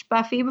watched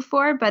Buffy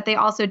before, but they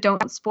also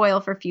don't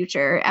spoil for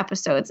future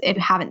episodes if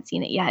you haven't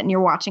seen it yet and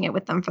you're watching it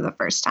with them for the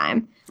first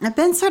time. I've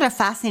been sort of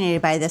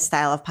fascinated by this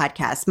style of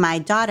podcast.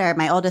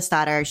 My oldest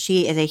daughter,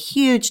 she is a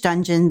huge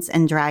Dungeons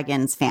and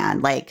Dragons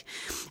fan. Like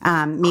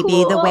maybe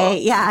cool.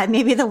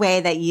 maybe the way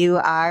that you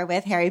are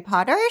with Harry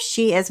Potter,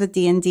 she is with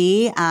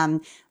D&D,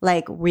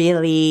 like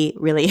really,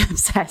 really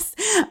obsessed.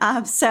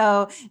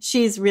 So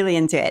she's really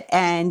into it.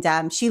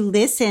 And she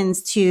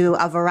listens to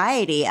a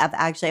variety of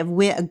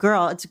a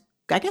girl.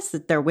 I guess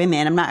that they're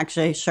women. I'm not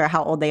actually sure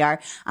how old they are,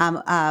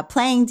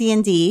 playing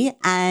D&D,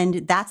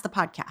 and that's the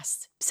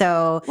podcast.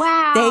 So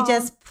they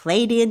just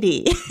play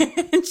D&D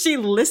and she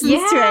listens to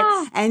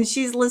it, and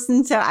she's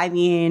listened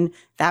to,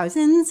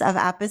 thousands of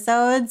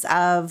episodes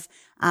of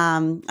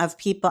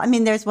people.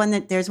 There's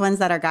ones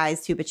that are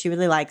guys too, but she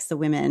really likes the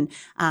women,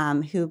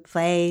 who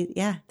play.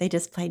 Yeah. They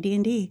just play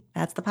D&D.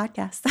 That's the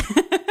podcast.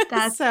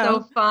 That's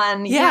so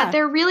fun. Yeah.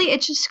 They're really,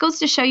 it just goes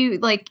to show you,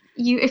 like,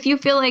 if you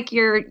feel like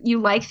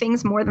you like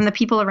things more than the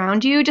people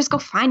around you, just go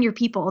find your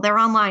people. They're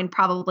online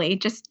probably.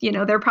 Just,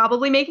 they're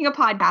probably making a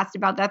podcast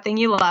about that thing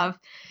you love.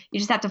 You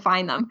just have to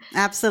find them.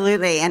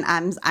 Absolutely. And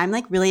I'm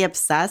like really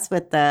obsessed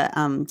with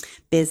the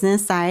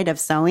business side of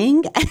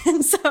sewing.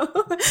 And so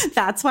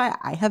that's why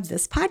I have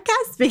this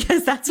podcast,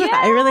 because that's what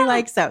I really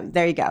like. So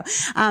there you go.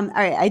 All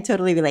right. I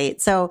totally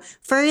relate. So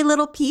Furry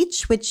Little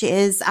Peach, which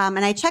is, and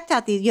I checked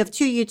out you have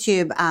two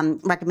YouTube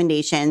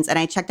recommendations, and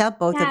I checked out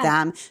both of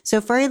them. So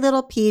Furry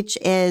Little Peach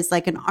is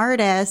like an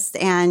artist,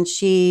 and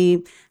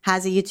she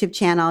has a YouTube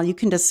channel. You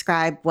can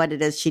describe what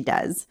it is she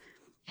does.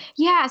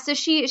 Yeah, so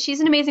she's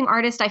an amazing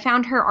artist. I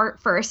found her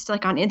art first,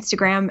 like on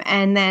Instagram,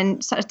 and then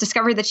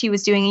discovered that she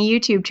was doing a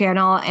YouTube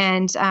channel.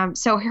 And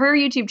so her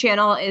YouTube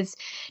channel is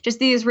just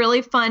these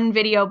really fun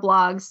video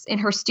blogs in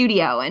her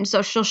studio. And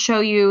so she'll show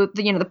you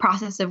the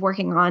process of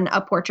working on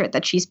a portrait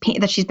that she's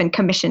been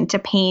commissioned to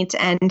paint,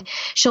 and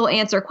she'll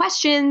answer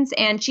questions.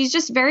 And she's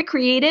just very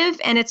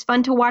creative, and it's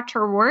fun to watch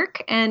her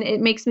work, and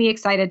it makes me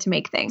excited to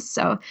make things.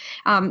 So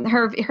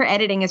her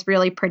editing is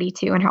really pretty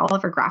too, and all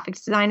of her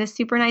graphics design is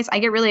super nice. I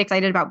get really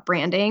excited about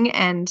branding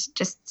and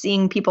just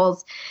seeing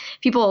people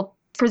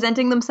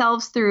presenting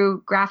themselves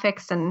through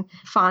graphics and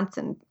fonts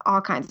and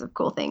all kinds of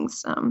cool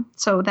things.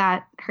 So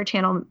that her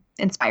channel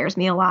inspires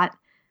me a lot.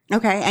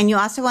 Okay. And you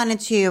also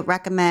wanted to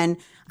recommend,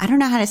 I don't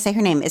know how to say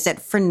her name. Is it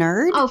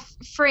Nerd? Oh,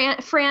 Fran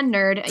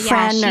Nerd.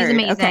 Yeah, she's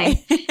amazing.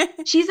 Okay.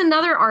 She's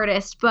another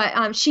artist,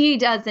 but she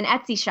does an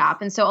Etsy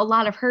shop. And so a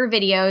lot of her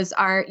videos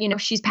are,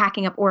 she's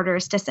packing up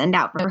orders to send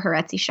out for her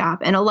Etsy shop.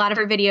 And a lot of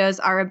her videos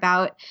are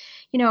about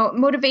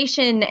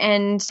motivation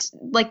and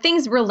like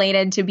things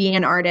related to being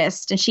an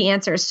artist. And she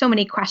answers so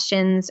many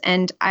questions,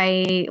 and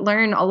I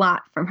learn a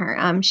lot from her.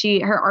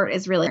 Her art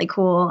is really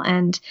cool,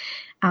 and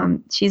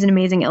she's an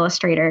amazing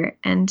illustrator.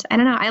 And I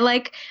don't know, I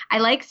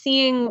like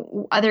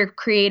seeing other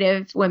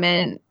creative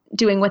women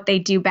doing what they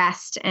do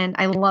best. And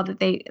I love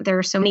that there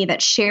are so many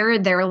that share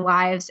their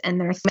lives and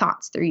their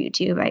thoughts through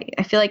YouTube.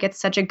 I feel like it's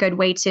such a good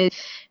way to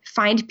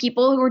find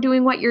people who are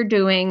doing what you're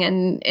doing,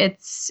 and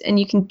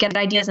you can get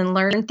ideas and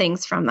learn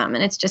things from them.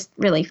 And it's just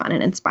really fun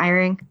and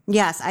inspiring.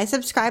 Yes. I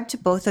subscribed to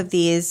both of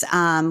these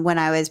when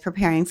I was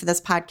preparing for this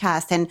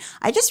podcast. And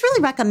I just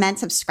really recommend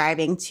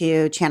subscribing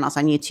to channels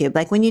on YouTube.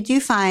 Like when you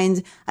do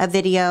find a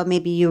video,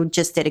 maybe you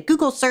just did a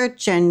Google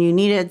search and you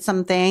needed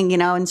something,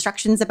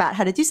 instructions about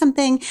how to do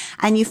something,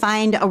 and you find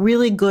find a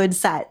really good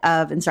set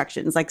of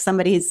instructions, like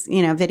somebody's,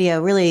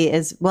 video really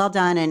is well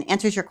done and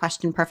answers your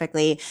question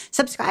perfectly,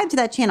 subscribe to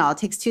that channel. It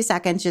takes 2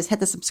 seconds. Just hit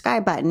the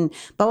subscribe button.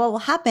 But what will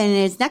happen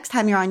is next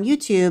time you're on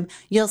YouTube,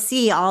 you'll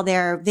see all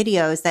their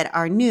videos that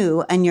are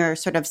new in your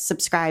sort of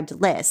subscribed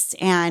list.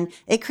 And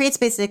it creates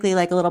basically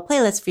like a little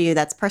playlist for you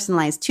that's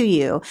personalized to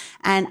you.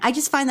 And I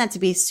just find that to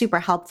be super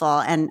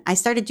helpful. And I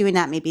started doing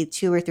that maybe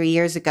 2 or 3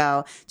 years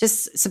ago,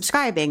 just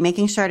subscribing,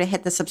 making sure to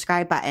hit the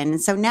subscribe button.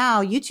 And so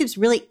now YouTube's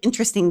really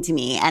interesting to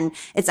me. And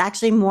it's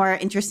actually more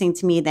interesting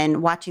to me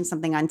than watching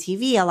something on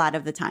TV a lot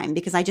of the time,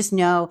 because I just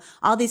know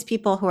all these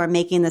people who are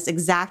making this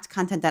exact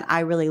content that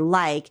I really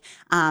like.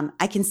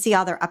 I can see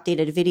all their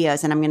updated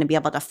videos and I'm going to be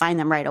able to find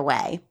them right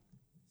away.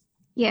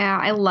 Yeah,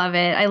 I love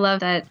it. I love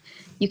that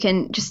you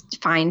can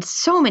just find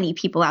so many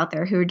people out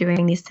there who are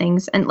doing these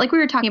things. And like we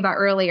were talking about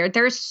earlier,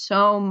 there's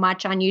so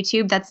much on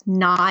YouTube that's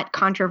not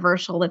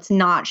controversial, that's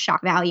not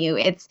shock value.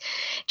 It's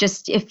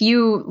just if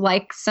you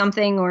like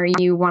something or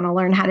you want to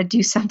learn how to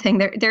do something,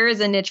 there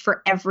is a niche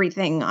for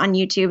everything on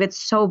YouTube. It's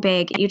so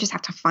big. You just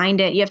have to find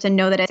it. You have to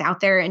know that it's out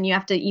there, and you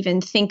have to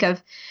even think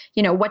of,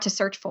 what to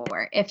search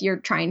for if you're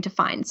trying to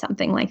find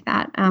something like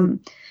that.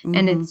 And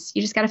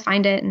you just got to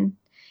find it. And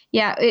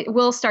yeah, it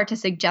will start to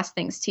suggest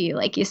things to you.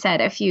 Like you said,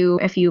 if you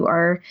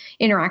are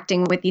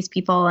interacting with these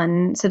people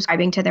and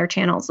subscribing to their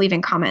channels,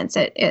 leaving comments,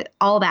 it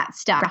all that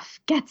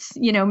stuff gets,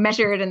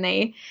 measured, and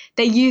they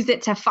use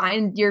it to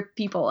find your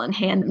people and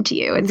hand them to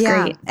you. It's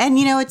great. And,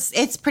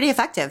 it's pretty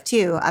effective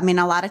too. I mean,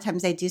 a lot of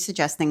times they do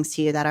suggest things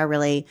to you that are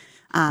really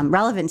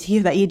relevant to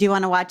you that you do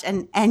want to watch.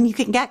 And you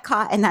can get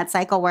caught in that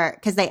cycle where,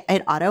 because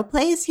it auto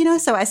plays,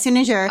 so as soon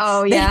as your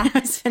video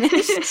is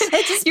finished,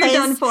 it just you're plays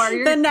done for.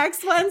 the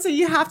next one. So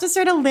you have to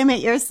sort of limit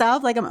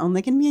yourself. Like, I'm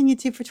only going to be on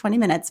YouTube for 20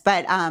 minutes,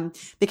 but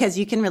because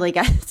you can really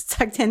get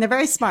sucked in. They're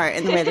very smart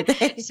in the way that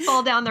they just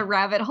fall down the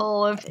rabbit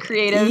hole of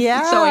creative sewing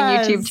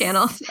YouTube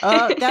channels.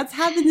 Oh, that's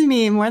happened to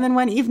me more than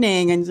one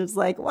evening, and just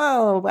like,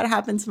 whoa, what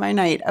happened to my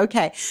night?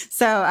 Okay.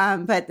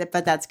 So,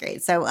 but that's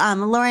great. So,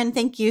 Lauren,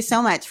 thank you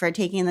so much for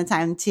taking the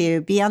time to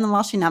be on the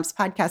While She Naps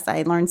podcast.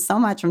 I learned so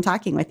much from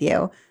talking with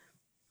you.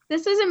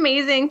 This is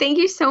amazing. Thank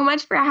you so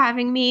much for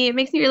having me. It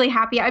makes me really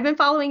happy. I've been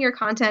following your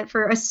content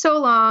for so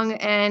long,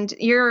 and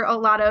you're a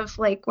lot of,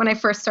 like, when I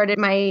first started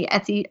my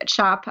Etsy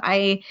shop,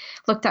 I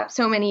looked up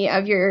so many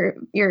of your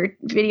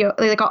video,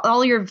 like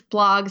all your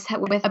blogs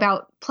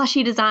about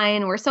plushie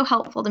design were so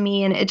helpful to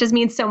me. And it just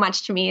means so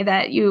much to me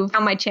that you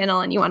found my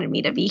channel and you wanted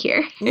me to be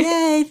here.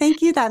 Yay.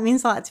 Thank you. That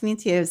means a lot to me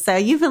too. So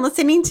you've been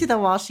listening to the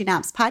While She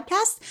Naps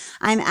podcast.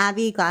 I'm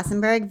Abby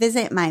Glassenberg.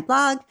 Visit my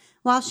blog,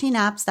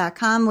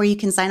 whileshenaps.com, where you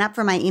can sign up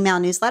for my email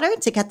newsletter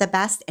to get the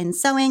best in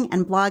sewing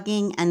and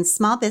blogging and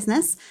small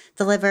business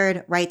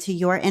delivered right to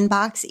your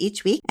inbox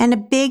each week. And a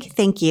big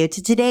thank you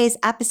to today's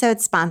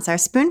episode sponsor,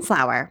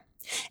 Spoonflower.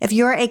 If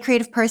you're a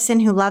creative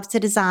person who loves to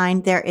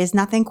design, there is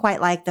nothing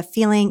quite like the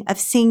feeling of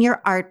seeing your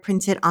art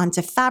printed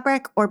onto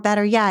fabric, or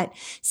better yet,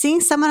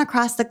 seeing someone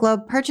across the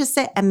globe purchase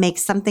it and make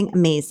something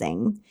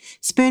amazing.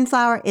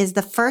 Spoonflower is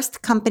the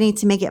first company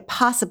to make it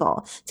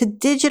possible to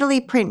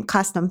digitally print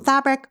custom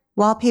fabric,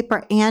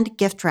 wallpaper, and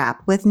gift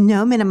wrap with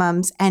no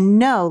minimums and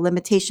no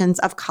limitations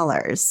of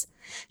colors.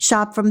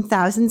 Shop from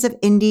thousands of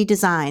indie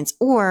designs,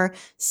 or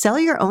sell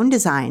your own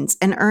designs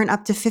and earn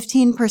up to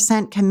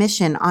 15%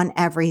 commission on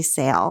every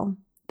sale.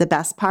 The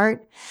best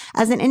part?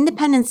 As an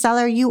independent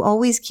seller, you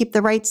always keep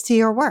the rights to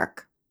your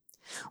work.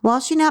 While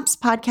She Naps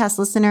podcast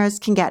listeners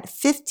can get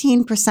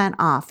 15%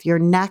 off your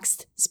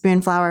next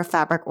Spoonflower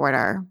fabric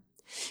order.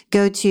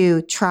 Go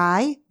to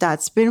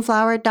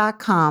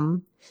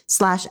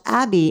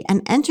try.spoonflower.com/Abby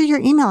and enter your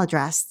email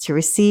address to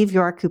receive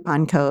your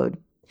coupon code.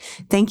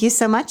 Thank you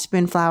so much,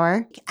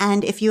 Spoonflower.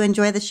 And if you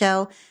enjoy the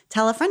show,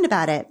 tell a friend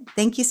about it.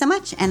 Thank you so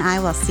much, and I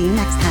will see you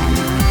next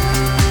time.